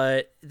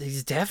 but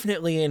he's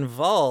definitely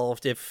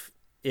involved if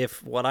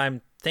what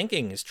I'm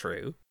thinking is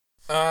true.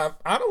 I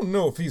don't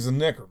know if he's a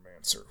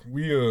necromancer.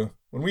 When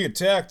we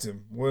attacked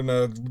him, when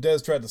Des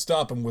tried to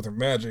stop him with her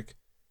magic,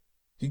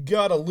 he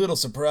got a little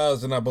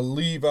surprised, and I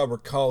believe I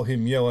recall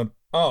him yelling,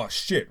 "Oh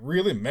shit,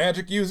 really?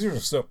 Magic users?" or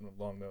something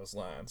along those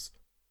lines.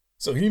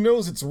 So he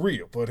knows it's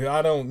real, but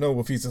I don't know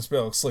if he's a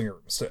spell slinger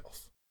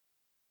himself.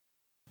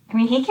 I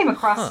mean, he came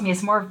across to me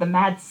as more of the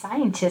mad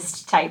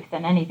scientist type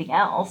than anything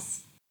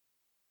else.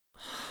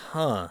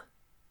 Huh.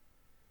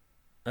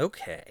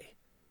 Okay.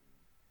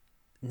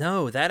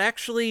 No, that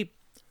actually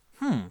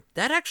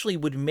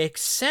would make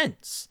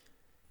sense.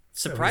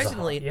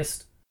 Surprisingly,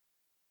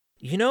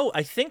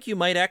 I think you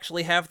might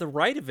actually have the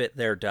right of it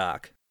there,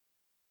 Doc.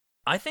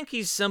 I think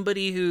he's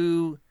somebody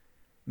who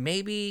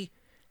maybe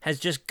has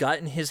just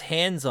gotten his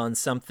hands on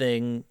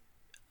something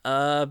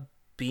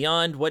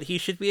beyond what he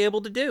should be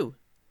able to do.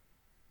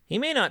 He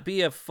may not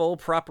be a full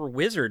proper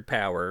wizard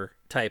power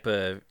type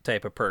of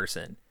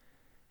person.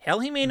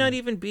 Hell, he may not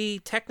even be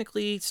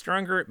technically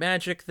stronger at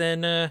magic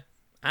than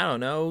I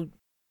don't know,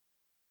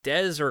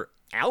 Des or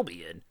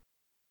Albion.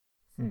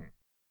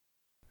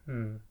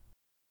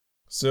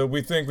 So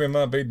we think we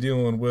might be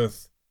dealing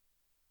with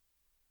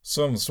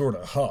some sort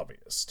of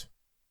hobbyist.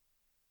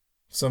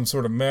 Some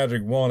sort of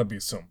magic wannabe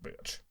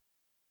sumbitch.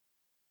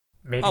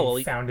 Maybe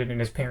he found it in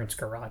his parents'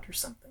 garage or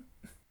something.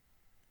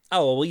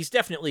 Oh, well, he's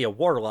definitely a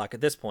warlock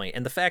at this point,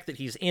 and the fact that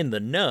he's in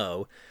the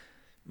know,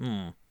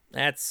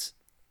 that's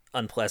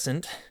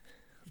unpleasant.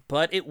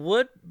 But it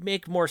would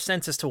make more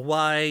sense as to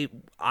why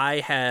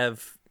I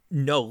have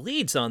no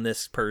leads on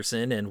this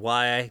person and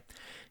why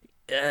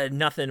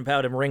nothing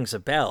about him rings a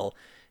bell.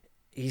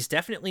 He's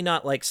definitely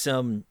not like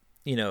some,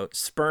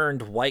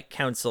 spurned White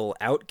Council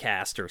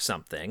outcast or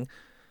something.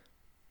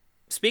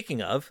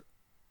 Speaking of,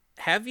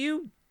 have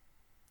you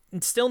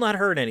still not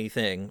heard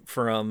anything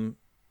from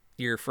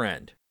your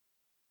friend?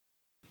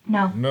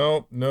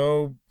 No.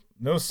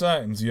 No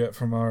sightings yet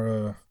from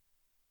our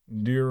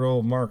dear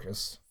old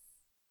Marcus.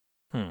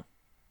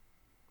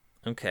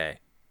 Okay.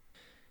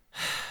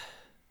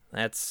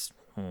 That's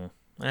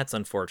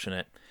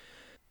unfortunate.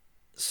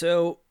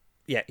 So,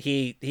 yeah,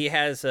 he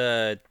has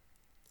a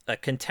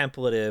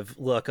contemplative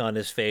look on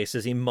his face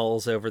as he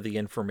mulls over the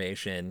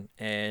information,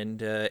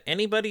 and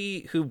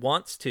anybody who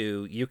wants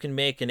to, you can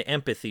make an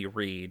empathy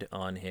read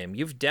on him.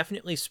 You've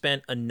definitely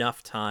spent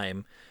enough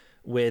time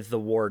with the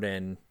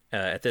warden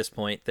at this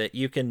point that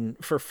you can,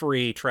 for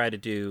free, try to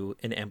do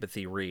an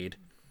empathy read.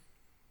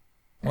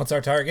 What's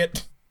our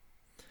target?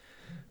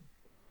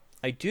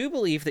 I do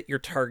believe that your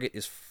target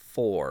is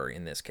 4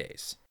 in this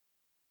case.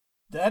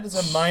 That is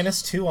a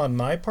 -2 on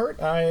my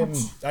part. I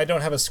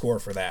don't have a score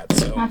for that,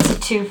 so that's a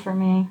 2 for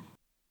me.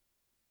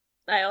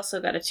 I also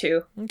got a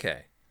 2.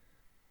 Okay.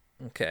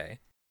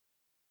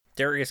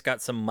 Darius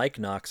got some mic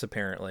knocks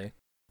apparently.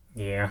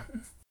 Yeah.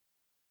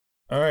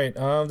 All right.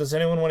 Does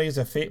anyone want to use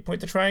a fate point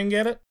to try and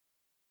get it?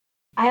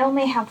 I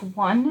only have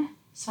 1,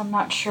 so I'm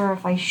not sure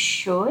if I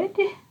should.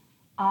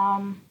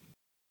 I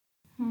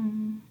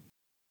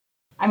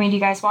mean, do you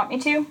guys want me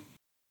to?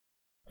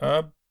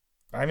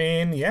 I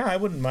mean, yeah, I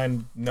wouldn't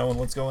mind knowing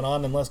what's going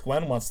on unless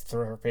Gwen wants to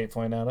throw her fate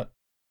point at it.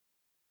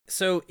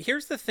 So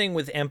here's the thing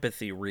with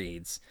empathy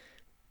reads.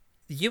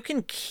 You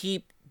can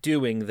keep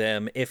doing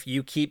them if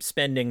you keep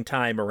spending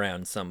time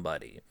around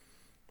somebody.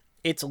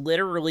 It's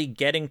literally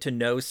getting to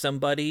know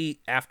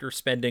somebody after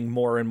spending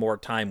more and more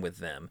time with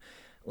them.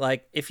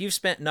 Like, if you've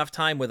spent enough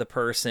time with a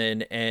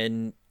person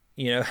and,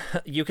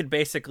 you could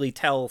basically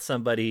tell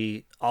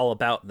somebody all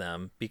about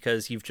them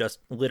because you've just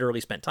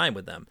literally spent time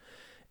with them.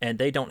 And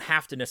they don't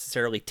have to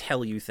necessarily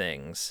tell you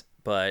things,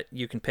 but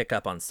you can pick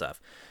up on stuff.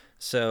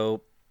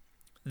 So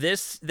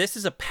this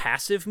is a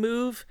passive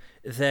move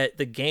that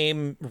the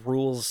game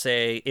rules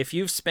say if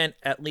you've spent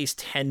at least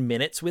 10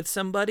 minutes with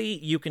somebody,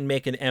 you can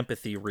make an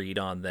empathy read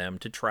on them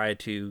to try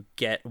to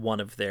get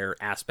one of their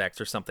aspects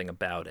or something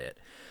about it.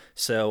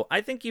 So I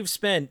think you've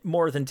spent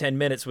more than 10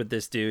 minutes with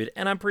this dude,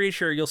 and I'm pretty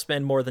sure you'll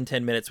spend more than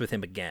 10 minutes with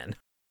him again.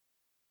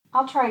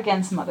 I'll try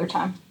again some other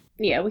time.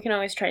 Yeah, we can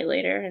always try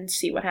later and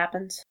see what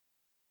happens.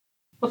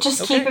 We'll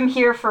just keep him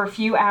here for a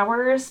few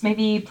hours,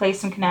 maybe play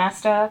some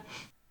canasta.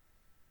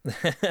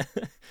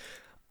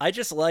 I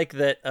just like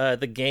that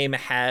the game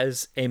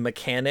has a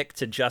mechanic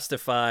to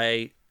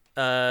justify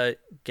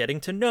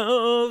getting to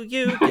know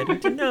you, getting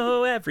to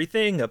know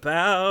everything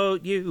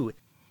about you.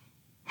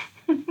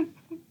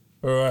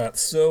 Alright,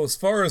 so as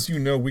far as you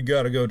know, we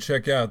gotta go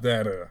check out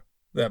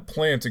that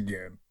plant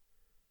again.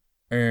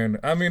 And,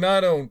 I mean, I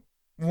don't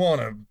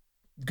wanna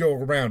go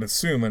around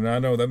assuming, I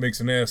know that makes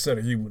an ass out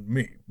of you and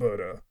me, but,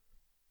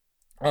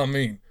 I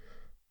mean,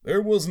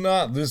 There was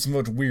not this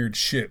much weird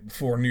shit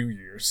before New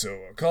Year, so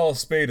call a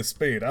spade a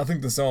spade. I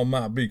think this all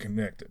might be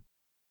connected.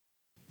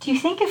 Do you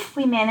think if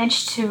we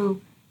manage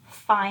to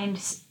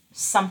find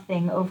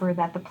something over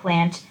at the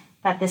plant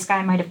that this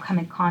guy might have come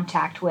in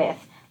contact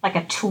with, like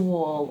a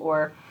tool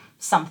or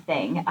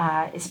something,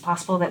 is it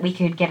possible that we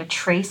could get a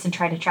trace and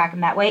try to track him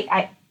that way?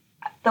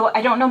 Though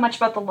I don't know much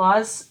about the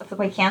laws of the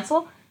White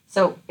Council,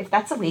 so if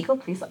that's illegal,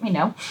 please let me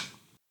know.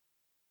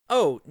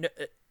 Oh,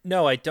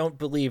 no, I don't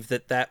believe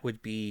that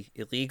would be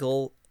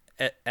illegal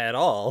at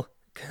all.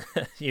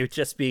 You'd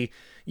just be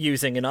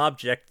using an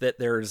object that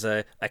there's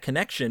a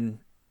connection,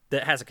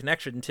 that has a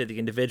connection to the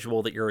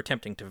individual that you're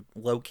attempting to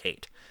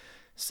locate.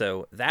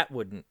 So that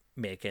wouldn't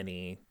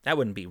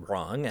be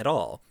wrong at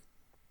all.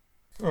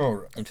 All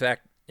right.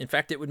 In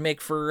fact, it would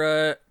make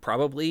for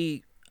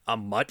probably a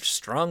much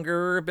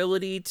stronger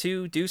ability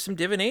to do some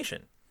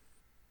divination.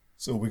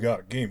 So we got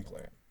a game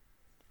plan.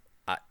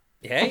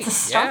 Hey,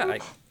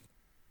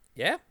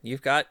 yeah,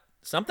 you've got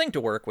something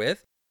to work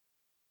with.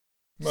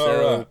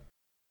 All right.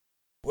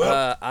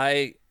 Well,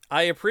 I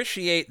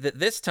appreciate that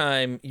this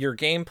time your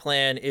game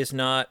plan is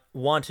not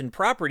wanton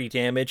property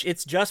damage,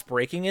 it's just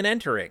breaking and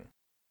entering.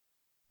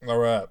 All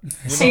right.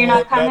 So you're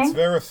not coming? That's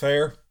very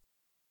fair.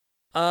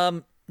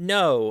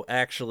 No,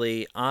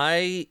 actually,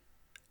 I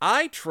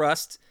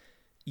trust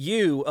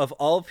you, of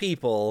all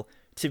people,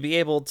 to be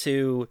able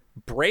to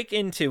break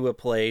into a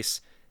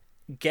place,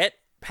 get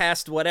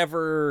past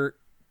whatever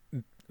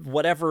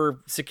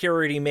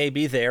security may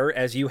be there,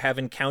 as you have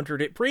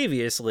encountered it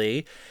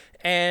previously,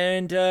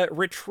 and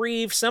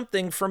retrieve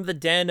something from the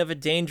den of a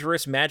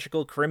dangerous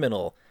magical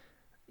criminal.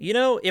 You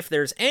know, if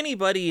there's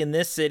anybody in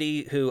this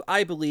city who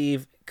I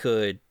believe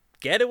could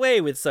get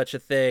away with such a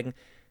thing,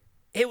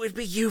 it would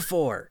be you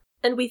four.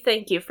 And we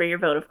thank you for your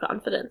vote of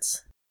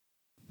confidence.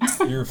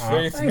 Your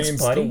faith thanks,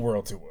 means buddy. the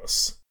world to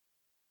us.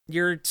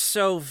 You're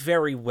so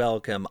very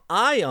welcome.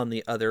 I, on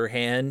the other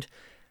hand,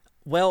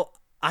 well,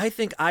 I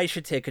think I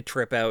should take a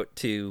trip out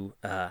to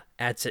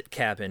Adsit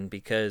Cabin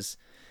because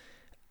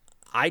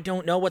I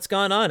don't know what's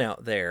gone on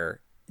out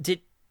there.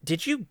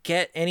 Did you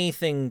get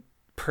anything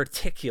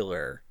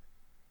particular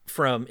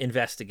from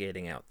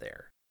investigating out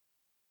there?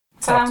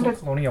 Talk to a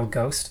colonial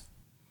ghost?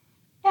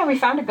 Yeah, we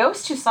found a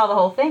ghost who saw the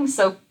whole thing,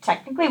 so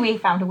technically we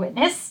found a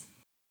witness.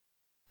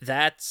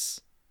 That's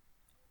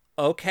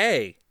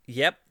okay.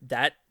 Yep,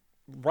 that's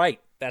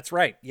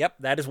right. Yep,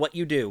 that is what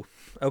you do.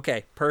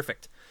 Okay,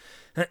 perfect.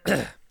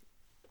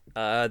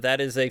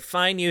 That is a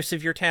fine use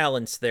of your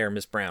talents there,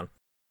 Miss Brown.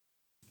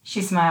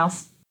 She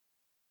smiles.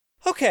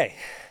 Okay.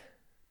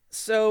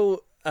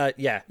 So,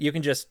 yeah, you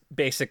can just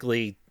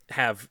basically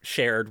have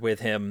shared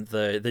with him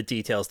the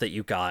details that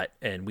you got,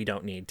 and we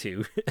don't need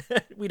to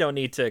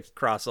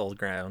cross old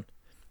ground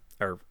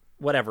or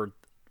whatever.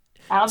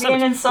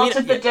 Albion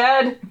insulted the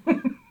dead.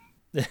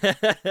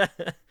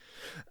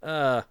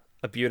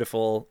 A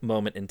beautiful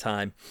moment in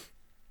time.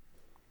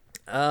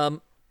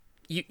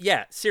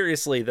 Yeah,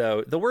 seriously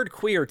though, the word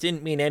queer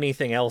didn't mean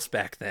anything else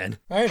back then.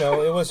 I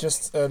know, it was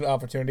just an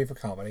opportunity for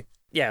comedy.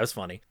 Yeah, it was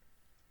funny.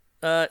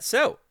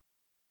 So,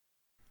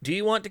 do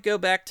you want to go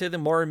back to the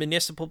more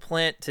municipal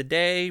plant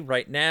today,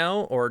 right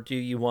now, or do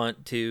you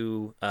want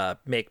to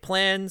make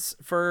plans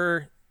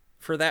for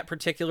that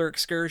particular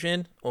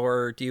excursion,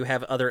 or do you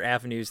have other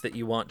avenues that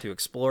you want to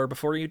explore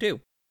before you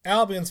do?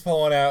 Albion's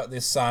pulling out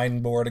this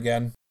signboard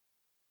again.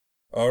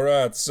 All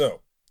right,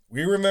 so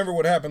we remember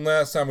what happened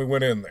last time we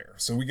went in there,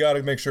 so we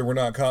gotta make sure we're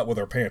not caught with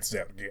our pants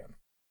down again.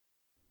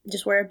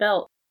 Just wear a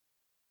belt.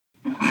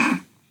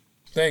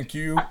 Thank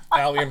you.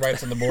 Albion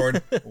writes on the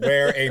board,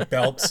 wear a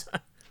belt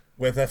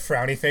with a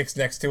frowny face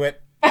next to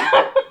it.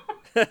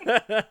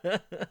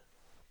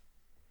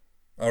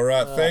 All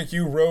right, thank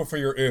you, Ro, for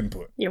your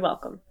input. You're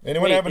welcome.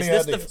 Anyone have any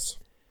ideas?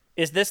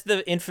 Is this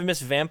the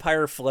infamous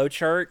vampire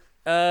flowchart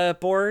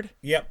board?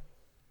 Yep.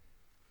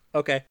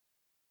 Okay.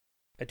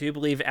 I do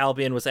believe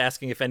Albion was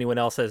asking if anyone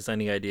else has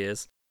any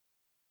ideas.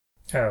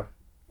 Oh.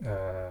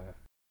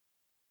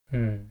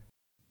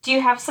 Do you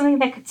have something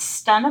that could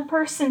stun a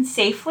person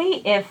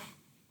safely if,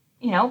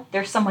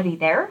 there's somebody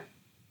there?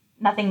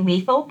 Nothing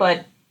lethal,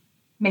 but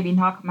maybe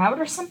knock them out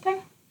or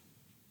something?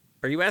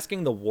 Are you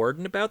asking the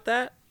warden about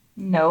that?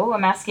 No,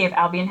 I'm asking if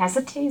Albion has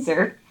a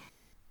taser.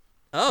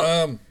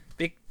 Oh.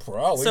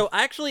 Probably. So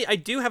actually, I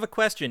do have a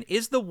question.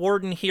 Is the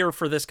warden here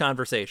for this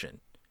conversation?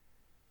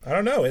 I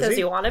don't know, is he? Does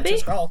he want to be?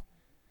 Just call.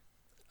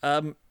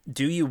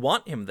 Do you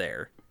want him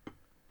there?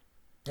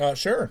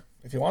 Sure,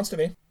 if he wants to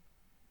be.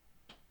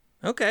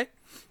 Okay.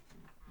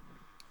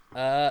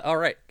 All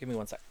right. Give me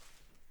one sec.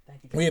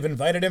 Thank you. We have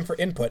invited him for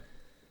input.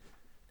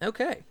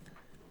 Okay.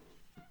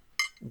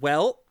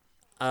 Well,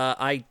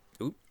 I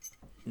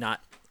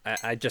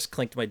just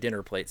clinked my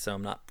dinner plate, so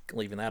I'm not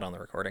leaving that on the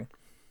recording.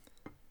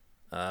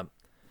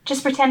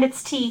 Just pretend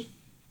it's tea.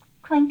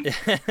 Clink.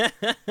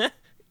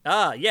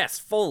 Ah, yes,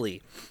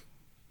 fully.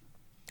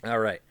 All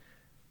right.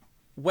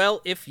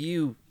 Well, if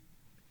you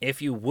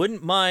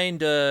wouldn't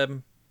mind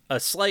a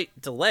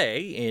slight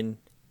delay in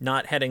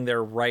not heading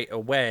there right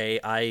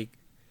away, I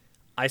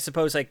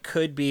suppose I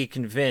could be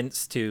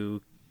convinced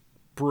to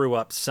brew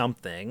up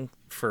something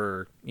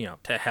for,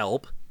 to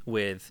help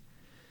with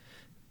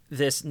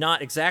this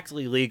not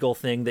exactly legal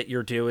thing that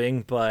you're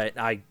doing, but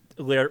I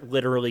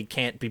literally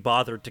can't be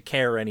bothered to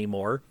care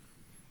anymore.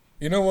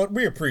 You know what?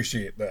 We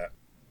appreciate that.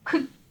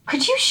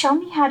 Could you show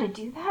me how to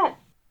do that?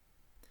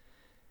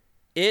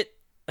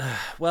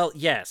 Well,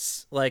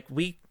 yes.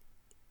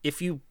 If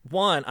you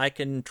want, I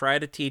can try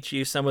to teach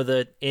you some of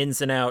the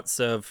ins and outs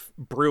of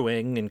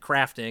brewing and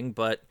crafting,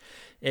 but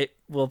it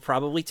will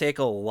probably take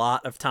a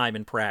lot of time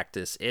and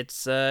practice.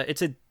 It's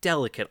a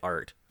delicate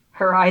art.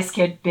 Her eyes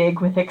get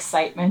big with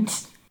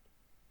excitement.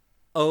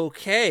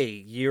 Okay,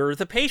 you're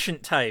the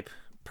patient type.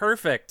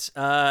 Perfect.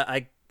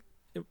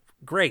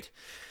 Great.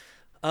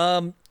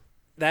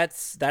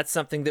 That's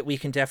something that we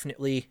can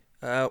definitely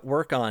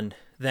work on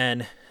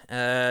then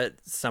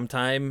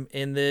sometime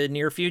in the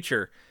near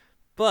future.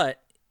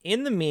 But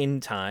in the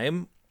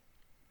meantime,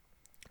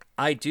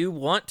 I do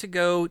want to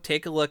go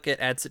take a look at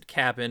Adsit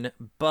Cabin,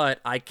 but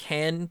I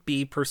can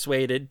be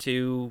persuaded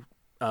to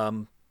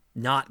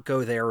not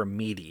go there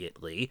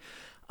immediately.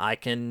 I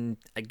can,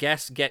 I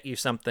guess, get you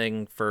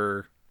something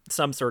for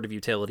some sort of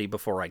utility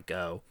before I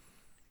go.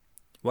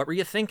 What were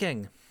you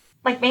thinking?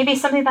 Like maybe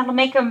something that'll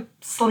make them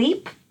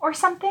sleep or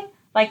something?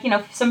 Like,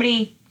 if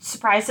somebody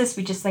surprises us,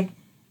 we just,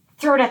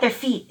 throw it at their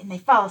feet and they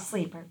fall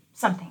asleep or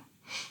something.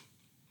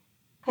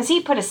 Because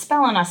he put a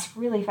spell on us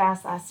really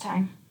fast last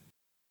time.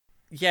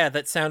 Yeah,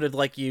 that sounded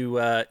like you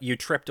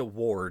tripped a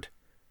ward.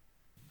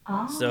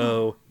 Oh.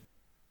 So,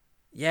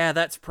 yeah,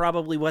 that's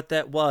probably what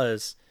that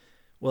was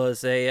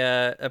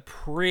a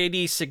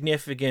pretty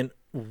significant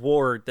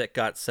ward that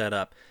got set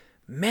up.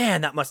 Man,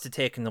 that must have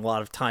taken a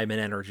lot of time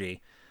and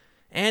energy.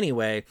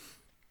 Anyway,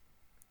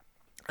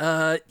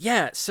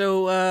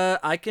 so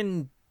I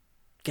can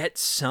get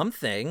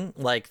something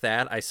like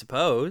that, I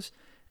suppose.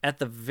 At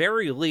the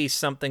very least,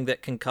 something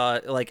that can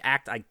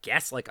act, I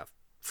guess, like a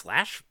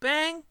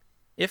flashbang,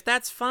 if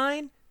that's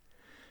fine.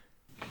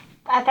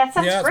 That sounds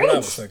great. Yeah, that's what I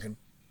was thinking.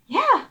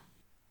 Yeah.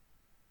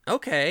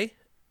 Okay.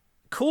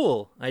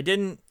 Cool. I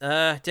didn't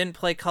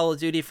play Call of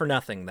Duty for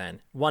nothing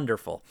then.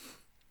 Wonderful.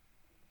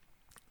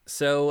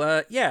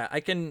 So, I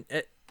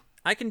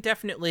can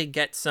definitely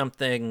get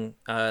something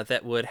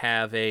that would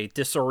have a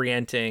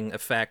disorienting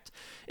effect.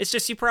 It's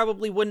just you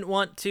probably wouldn't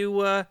want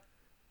to,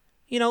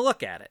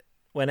 look at it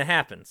when it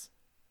happens.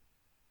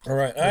 All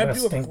right, I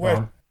do have a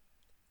question.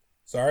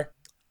 Sorry?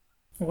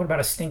 What about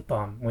a stink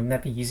bomb? Wouldn't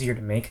that be easier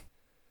to make?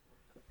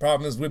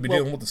 Problem is, we'd be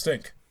dealing with the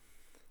stink.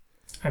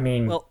 I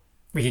mean,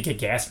 we could get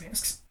gas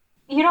masks.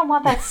 You don't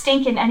want that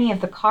stink in any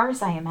of the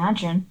cars, I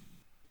imagine.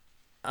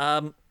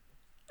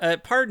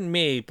 Pardon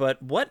me,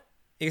 but what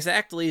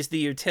exactly is the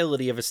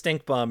utility of a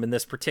stink bomb in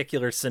this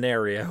particular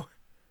scenario?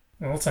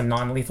 Well, it's a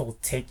non-lethal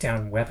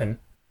takedown weapon.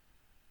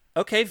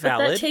 Okay,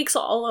 valid. But that takes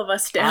all of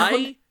us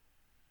down.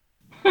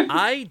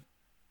 I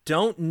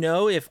don't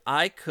know if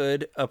I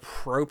could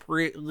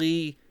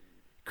appropriately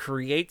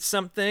create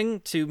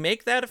something to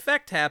make that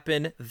effect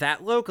happen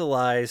that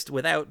localized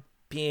without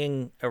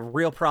being a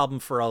real problem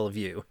for all of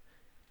you.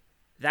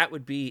 That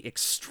would be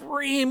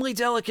extremely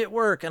delicate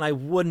work, and I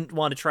wouldn't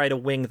want to try to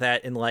wing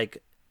that in,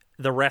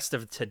 the rest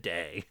of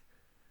today.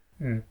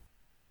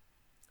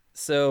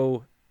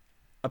 So,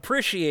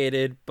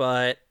 appreciated,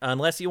 but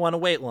unless you want to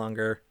wait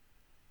longer...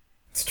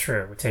 It's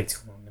true, it would take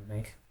too long to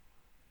make.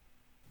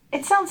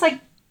 It sounds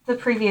like the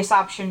previous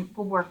option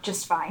will work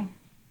just fine.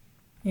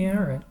 Yeah,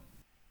 alright.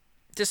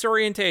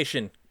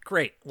 Disorientation.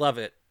 Great, love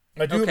it.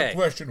 I do have a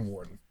question,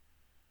 Warden.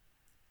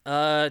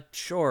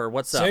 Sure,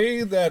 what's up?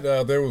 Say that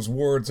there was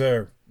wards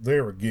there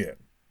again.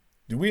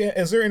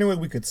 Is there any way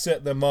we could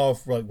set them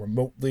off,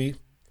 remotely?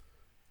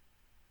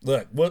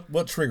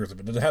 What triggers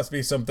them? Does it have to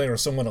be something or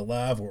someone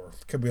alive, or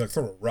could we,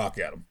 throw a rock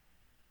at them?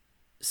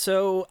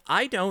 So,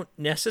 I don't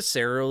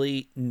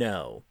necessarily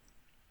know.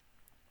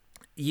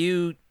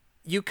 You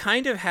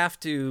kind of have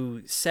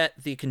to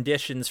set the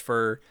conditions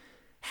for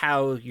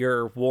how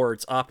your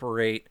wards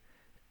operate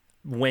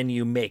when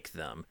you make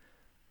them.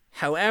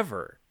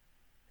 However,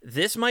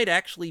 this might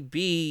actually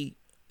be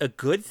a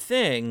good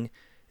thing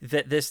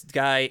that this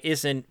guy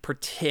isn't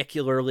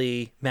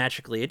particularly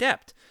magically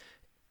adept.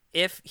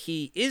 If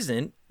he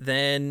isn't,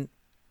 then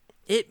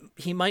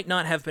he might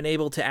not have been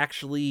able to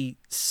actually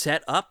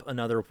set up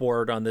another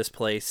ward on this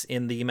place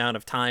in the amount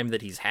of time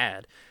that he's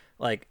had.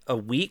 A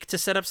week to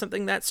set up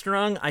something that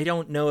strong? I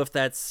don't know if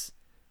that's...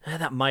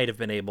 that might have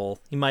been able...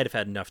 He might have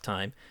had enough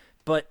time.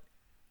 But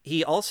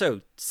he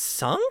also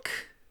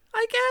sunk,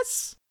 I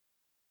guess?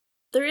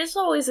 There is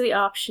always the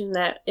option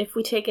that if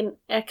we take an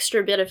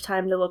extra bit of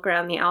time to look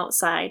around the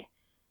outside,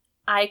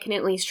 I can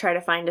at least try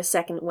to find a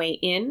second way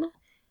in.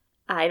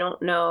 I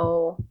don't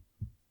know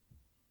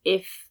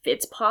if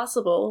it's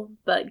possible,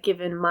 but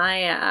given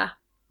my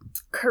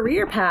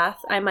career path,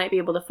 I might be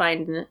able to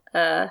find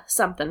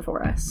something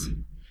for us.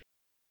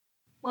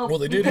 Well,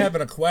 they did have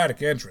an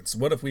aquatic entrance.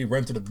 What if we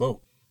rented a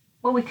boat?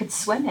 Well, we could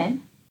swim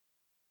in.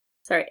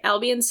 Sorry,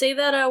 Albion, say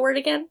that word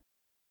again?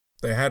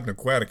 They had an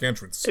aquatic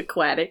entrance.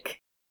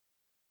 Aquatic.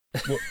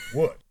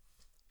 What?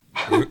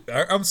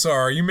 I'm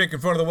sorry, are you making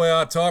fun of the way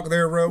I talk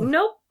there, Ro?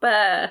 Nope.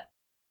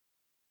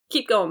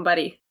 Keep going,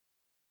 buddy.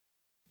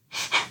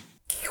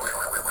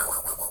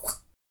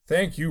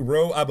 Thank you,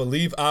 Ro. I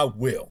believe I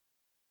will.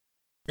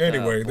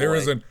 Anyway, there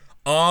is an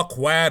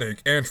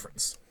aquatic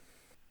entrance.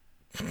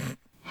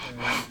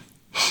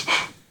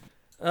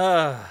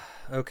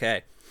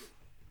 Okay.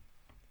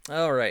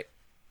 All right.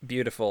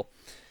 Beautiful.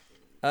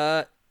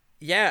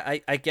 Yeah,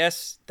 I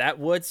guess that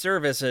would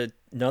serve as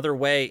another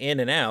way in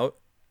and out.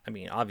 I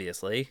mean,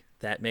 obviously,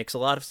 that makes a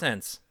lot of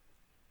sense.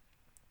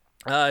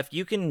 If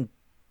you can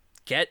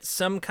get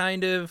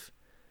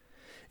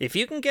if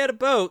you can get a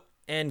boat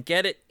and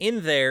get it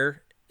in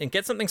there, and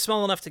get something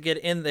small enough to get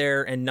in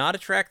there and not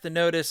attract the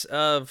notice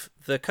of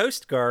the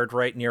Coast Guard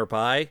right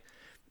nearby,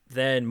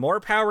 then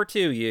more power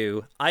to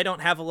you. I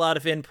don't have a lot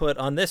of input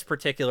on this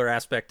particular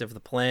aspect of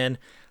the plan.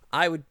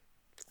 I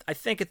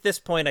think at this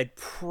point I'd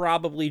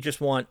probably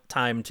just want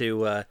time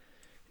to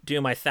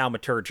do my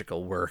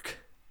thaumaturgical work.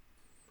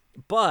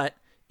 But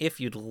if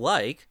you'd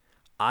like,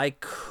 I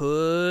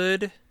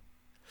could...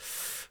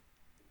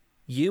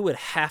 You would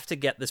have to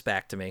get this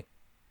back to me.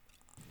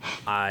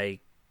 I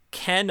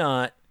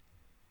cannot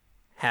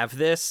have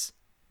this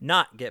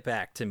not get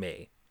back to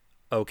me.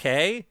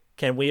 Okay?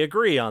 Can we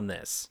agree on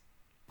this?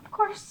 Of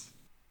course.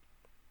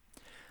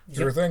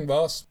 Sure thing,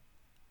 boss.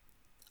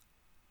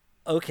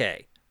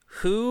 Okay.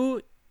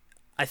 Who,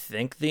 I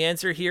think the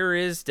answer here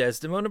is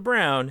Desdemona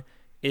Brown,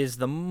 is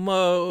the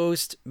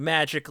most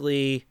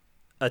magically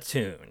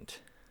attuned?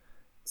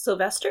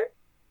 Sylvester?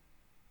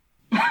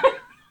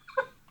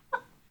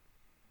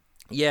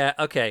 Yeah,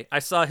 okay. I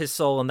saw his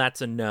soul, and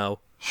that's a no.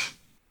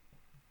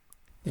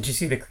 Did you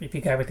see the creepy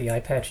guy with the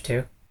eye patch,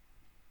 too?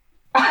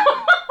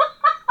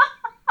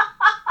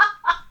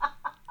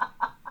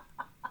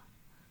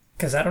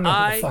 Because I don't know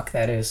who the fuck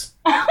that is.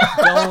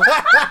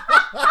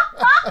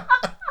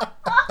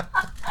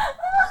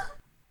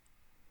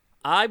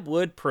 I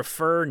would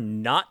prefer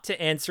not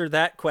to answer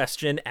that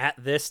question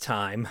at this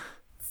time.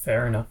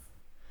 Fair enough.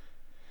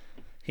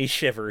 He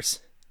shivers.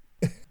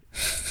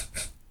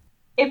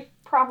 It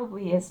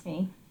probably is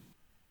me.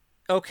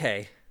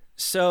 Okay,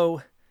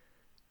 so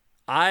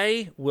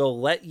I will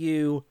let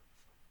you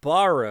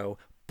borrow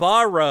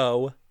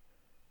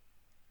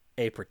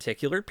a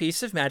particular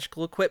piece of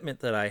magical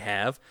equipment that I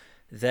have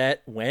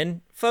that,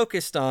 when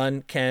focused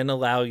on, can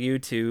allow you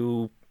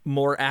to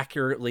more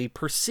accurately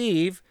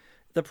perceive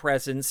the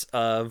presence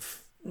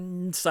of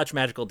such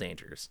magical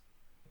dangers.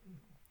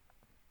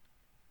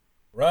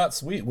 Right,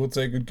 sweet. We'll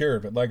take good care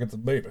of it like it's a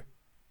baby.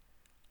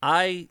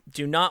 I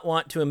do not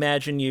want to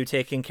imagine you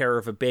taking care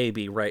of a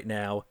baby right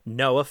now.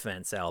 No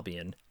offense,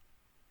 Albion.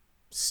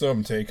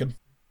 Some taken.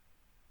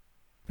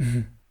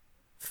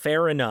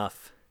 Fair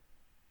enough.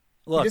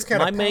 Look, he just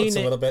kind of pouts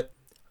a little bit.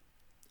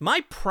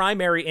 My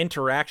primary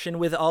interaction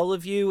with all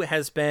of you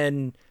has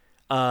been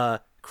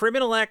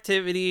criminal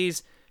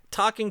activities,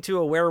 talking to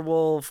a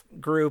werewolf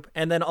group,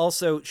 and then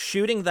also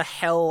shooting the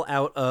hell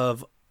out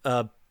of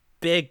a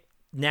big,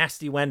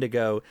 nasty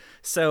Wendigo.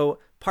 So,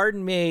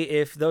 pardon me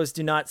if those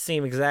do not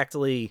seem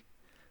exactly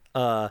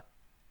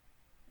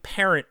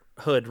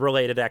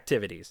parenthood-related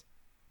activities.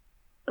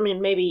 I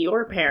mean, maybe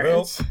your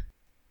parents. Well,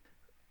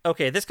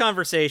 okay, this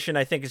conversation,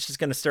 I think, is just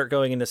going to start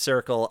going in a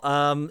circle.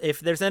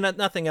 If there's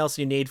nothing else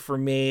you need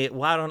from me,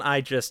 why don't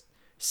I just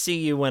see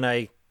you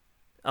when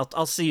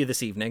I'll see you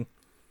this evening.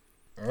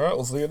 All right,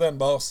 we'll see you then,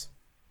 boss.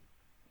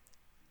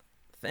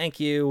 Thank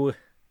you.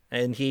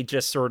 And he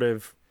just sort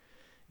of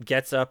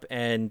gets up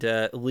and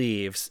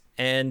leaves.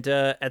 And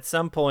at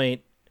some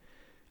point,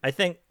 I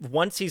think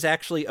once he's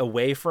actually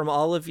away from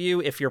all of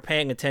you, if you're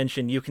paying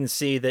attention, you can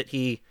see that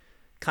he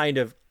kind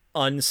of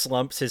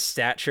unslumps his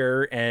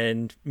stature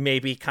and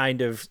maybe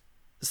kind of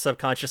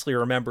subconsciously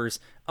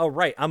remembers, oh,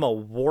 right, I'm a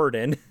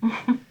warden.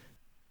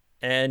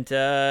 And he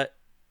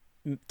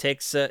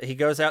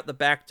goes out the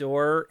back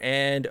door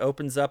and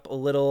opens up a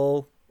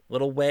little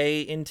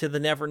way into the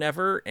Never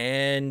Never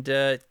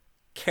and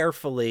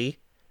carefully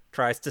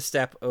tries to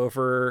step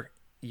over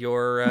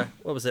your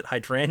what was it,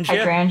 hydrangea?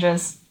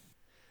 Hydrangeas.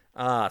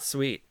 Ah,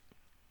 sweet.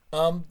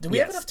 Do we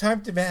have enough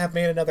time to have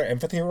made another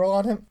empathy roll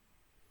on him?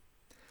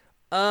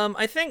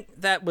 I think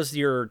that was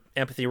your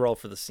empathy roll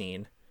for the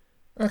scene.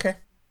 Okay.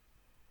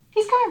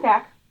 He's coming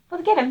back.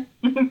 We'll get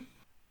him.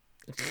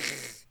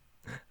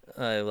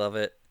 I love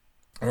it.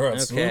 All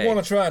right, so we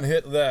want to try and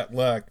hit that,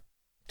 like,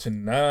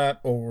 tonight,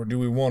 or do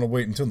we want to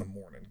wait until the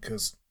morning?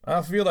 Because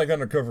I feel like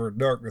Undercover of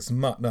Darkness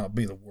might not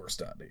be the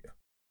worst idea.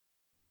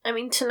 I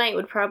mean, tonight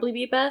would probably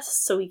be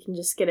best, so we can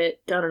just get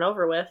it done and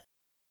over with.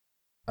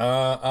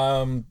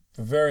 I'm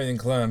very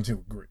inclined to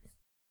agree.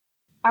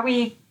 Are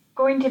we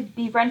going to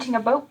be renting a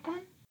boat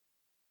then?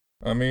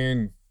 I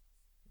mean,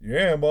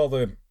 yeah, while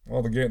the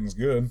getting's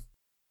good.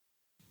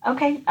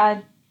 Okay,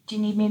 do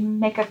you need me to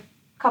make a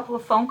couple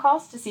of phone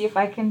calls to see if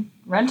I can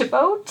rent a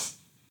boat?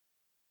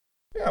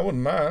 Yeah, I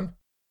wouldn't mind.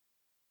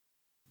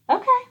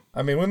 Okay.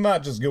 I mean, we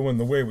might just go in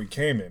the way we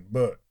came in,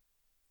 but,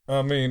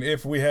 I mean,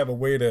 if we have a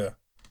way to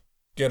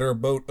get our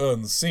boat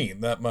unseen,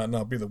 that might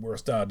not be the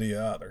worst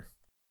idea either.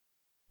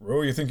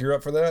 Ro, you think you're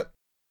up for that?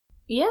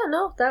 Yeah,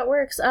 no, that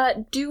works.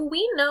 Do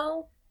we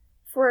know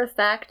for a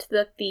fact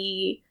that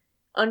the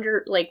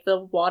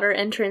the water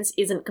entrance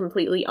isn't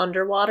completely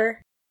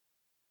underwater?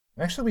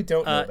 Actually, we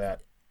don't know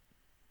that.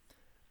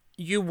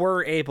 You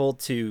were able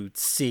to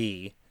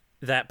see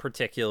that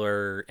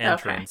particular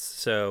entrance,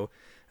 so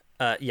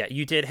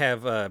you did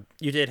have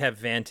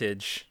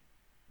vantage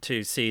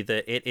to see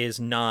that it is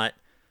not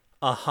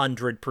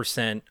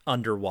 100%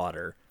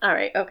 underwater. All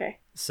right. Okay.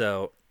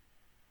 So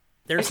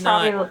It's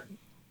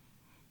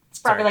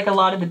probably like a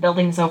lot of the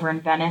buildings over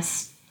in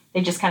Venice.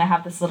 They just kind of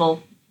have this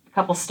little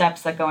couple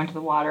steps that go into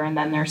the water, and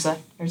then there's a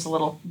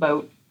little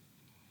boat.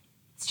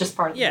 It's just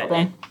part of the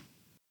building.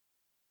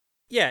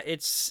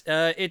 It's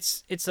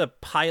a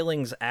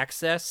pilings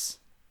access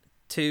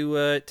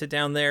to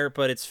down there,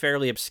 but it's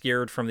fairly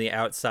obscured from the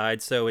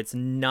outside, so it's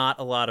not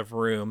a lot of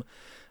room.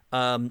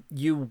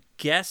 You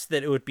guess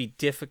that it would be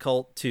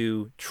difficult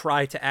to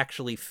try to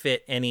actually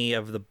fit any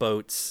of the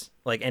boats,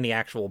 like any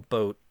actual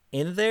boat,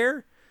 in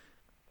there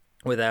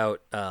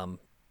without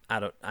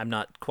I'm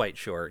not quite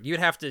sure. You'd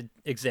have to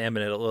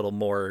examine it a little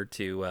more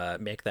to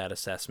make that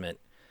assessment.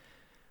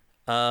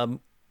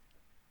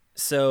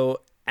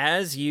 So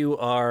as you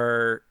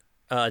are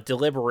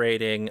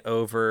deliberating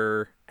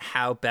over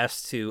how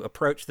best to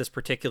approach this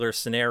particular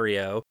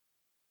scenario,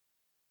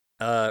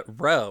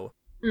 Ro,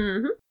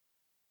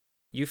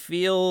 you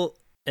feel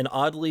an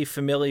oddly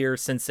familiar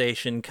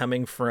sensation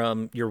coming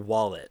from your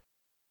wallet.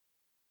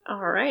 All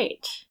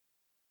right.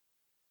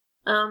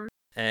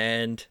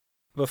 And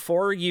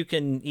before you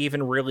can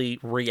even really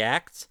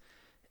react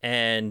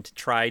and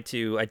try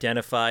to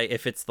identify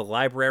if it's the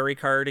library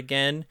card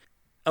again,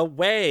 a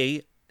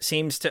way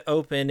seems to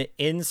open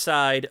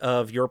inside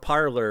of your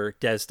parlor,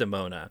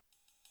 Desdemona.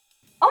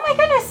 Oh my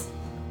goodness!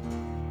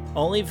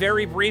 Only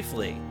very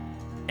briefly.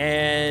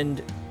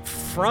 And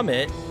from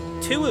it,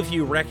 two of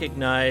you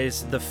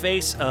recognize the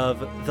face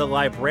of the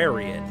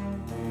librarian.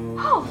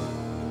 Oh!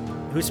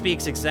 Who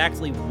speaks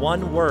exactly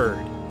one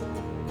word,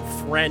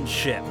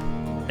 friendship,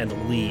 and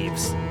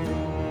leaves.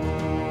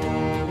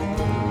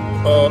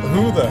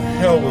 Who the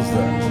hell was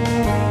that?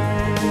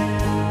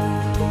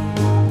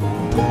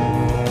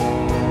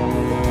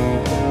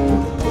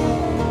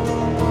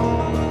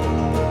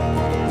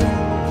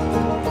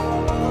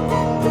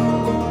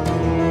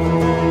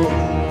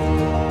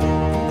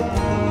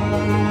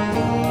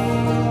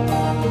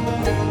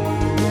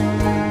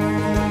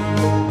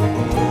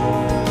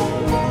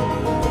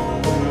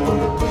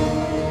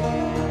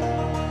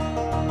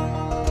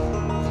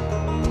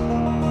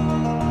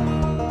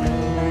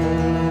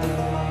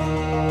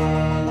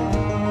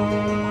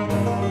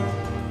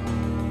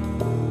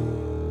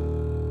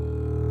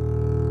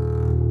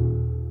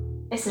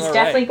 This is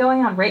definitely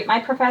going on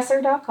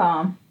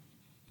ratemyprofessor.com.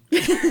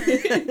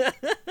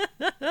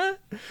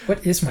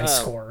 What is my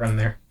score on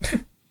there?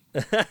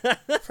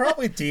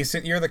 Probably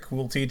decent. You're the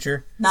cool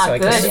teacher. Not so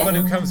good. Anyone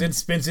who comes in,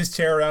 spins his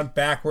chair around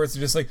backwards,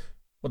 and just like,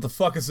 what the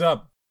fuck is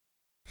up?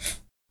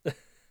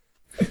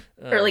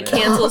 Or like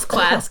cancels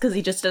class because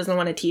he just doesn't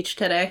want to teach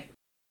today.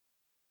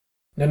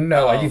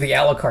 No, I do the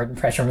Alucard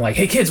impression. I'm like,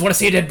 hey kids, want to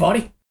see a dead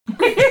body?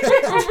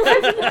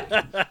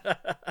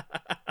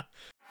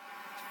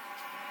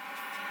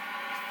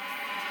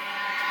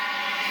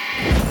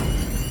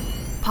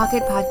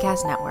 Pocket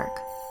Podcast Network.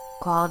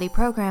 Quality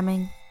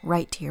programming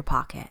right to your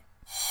pocket.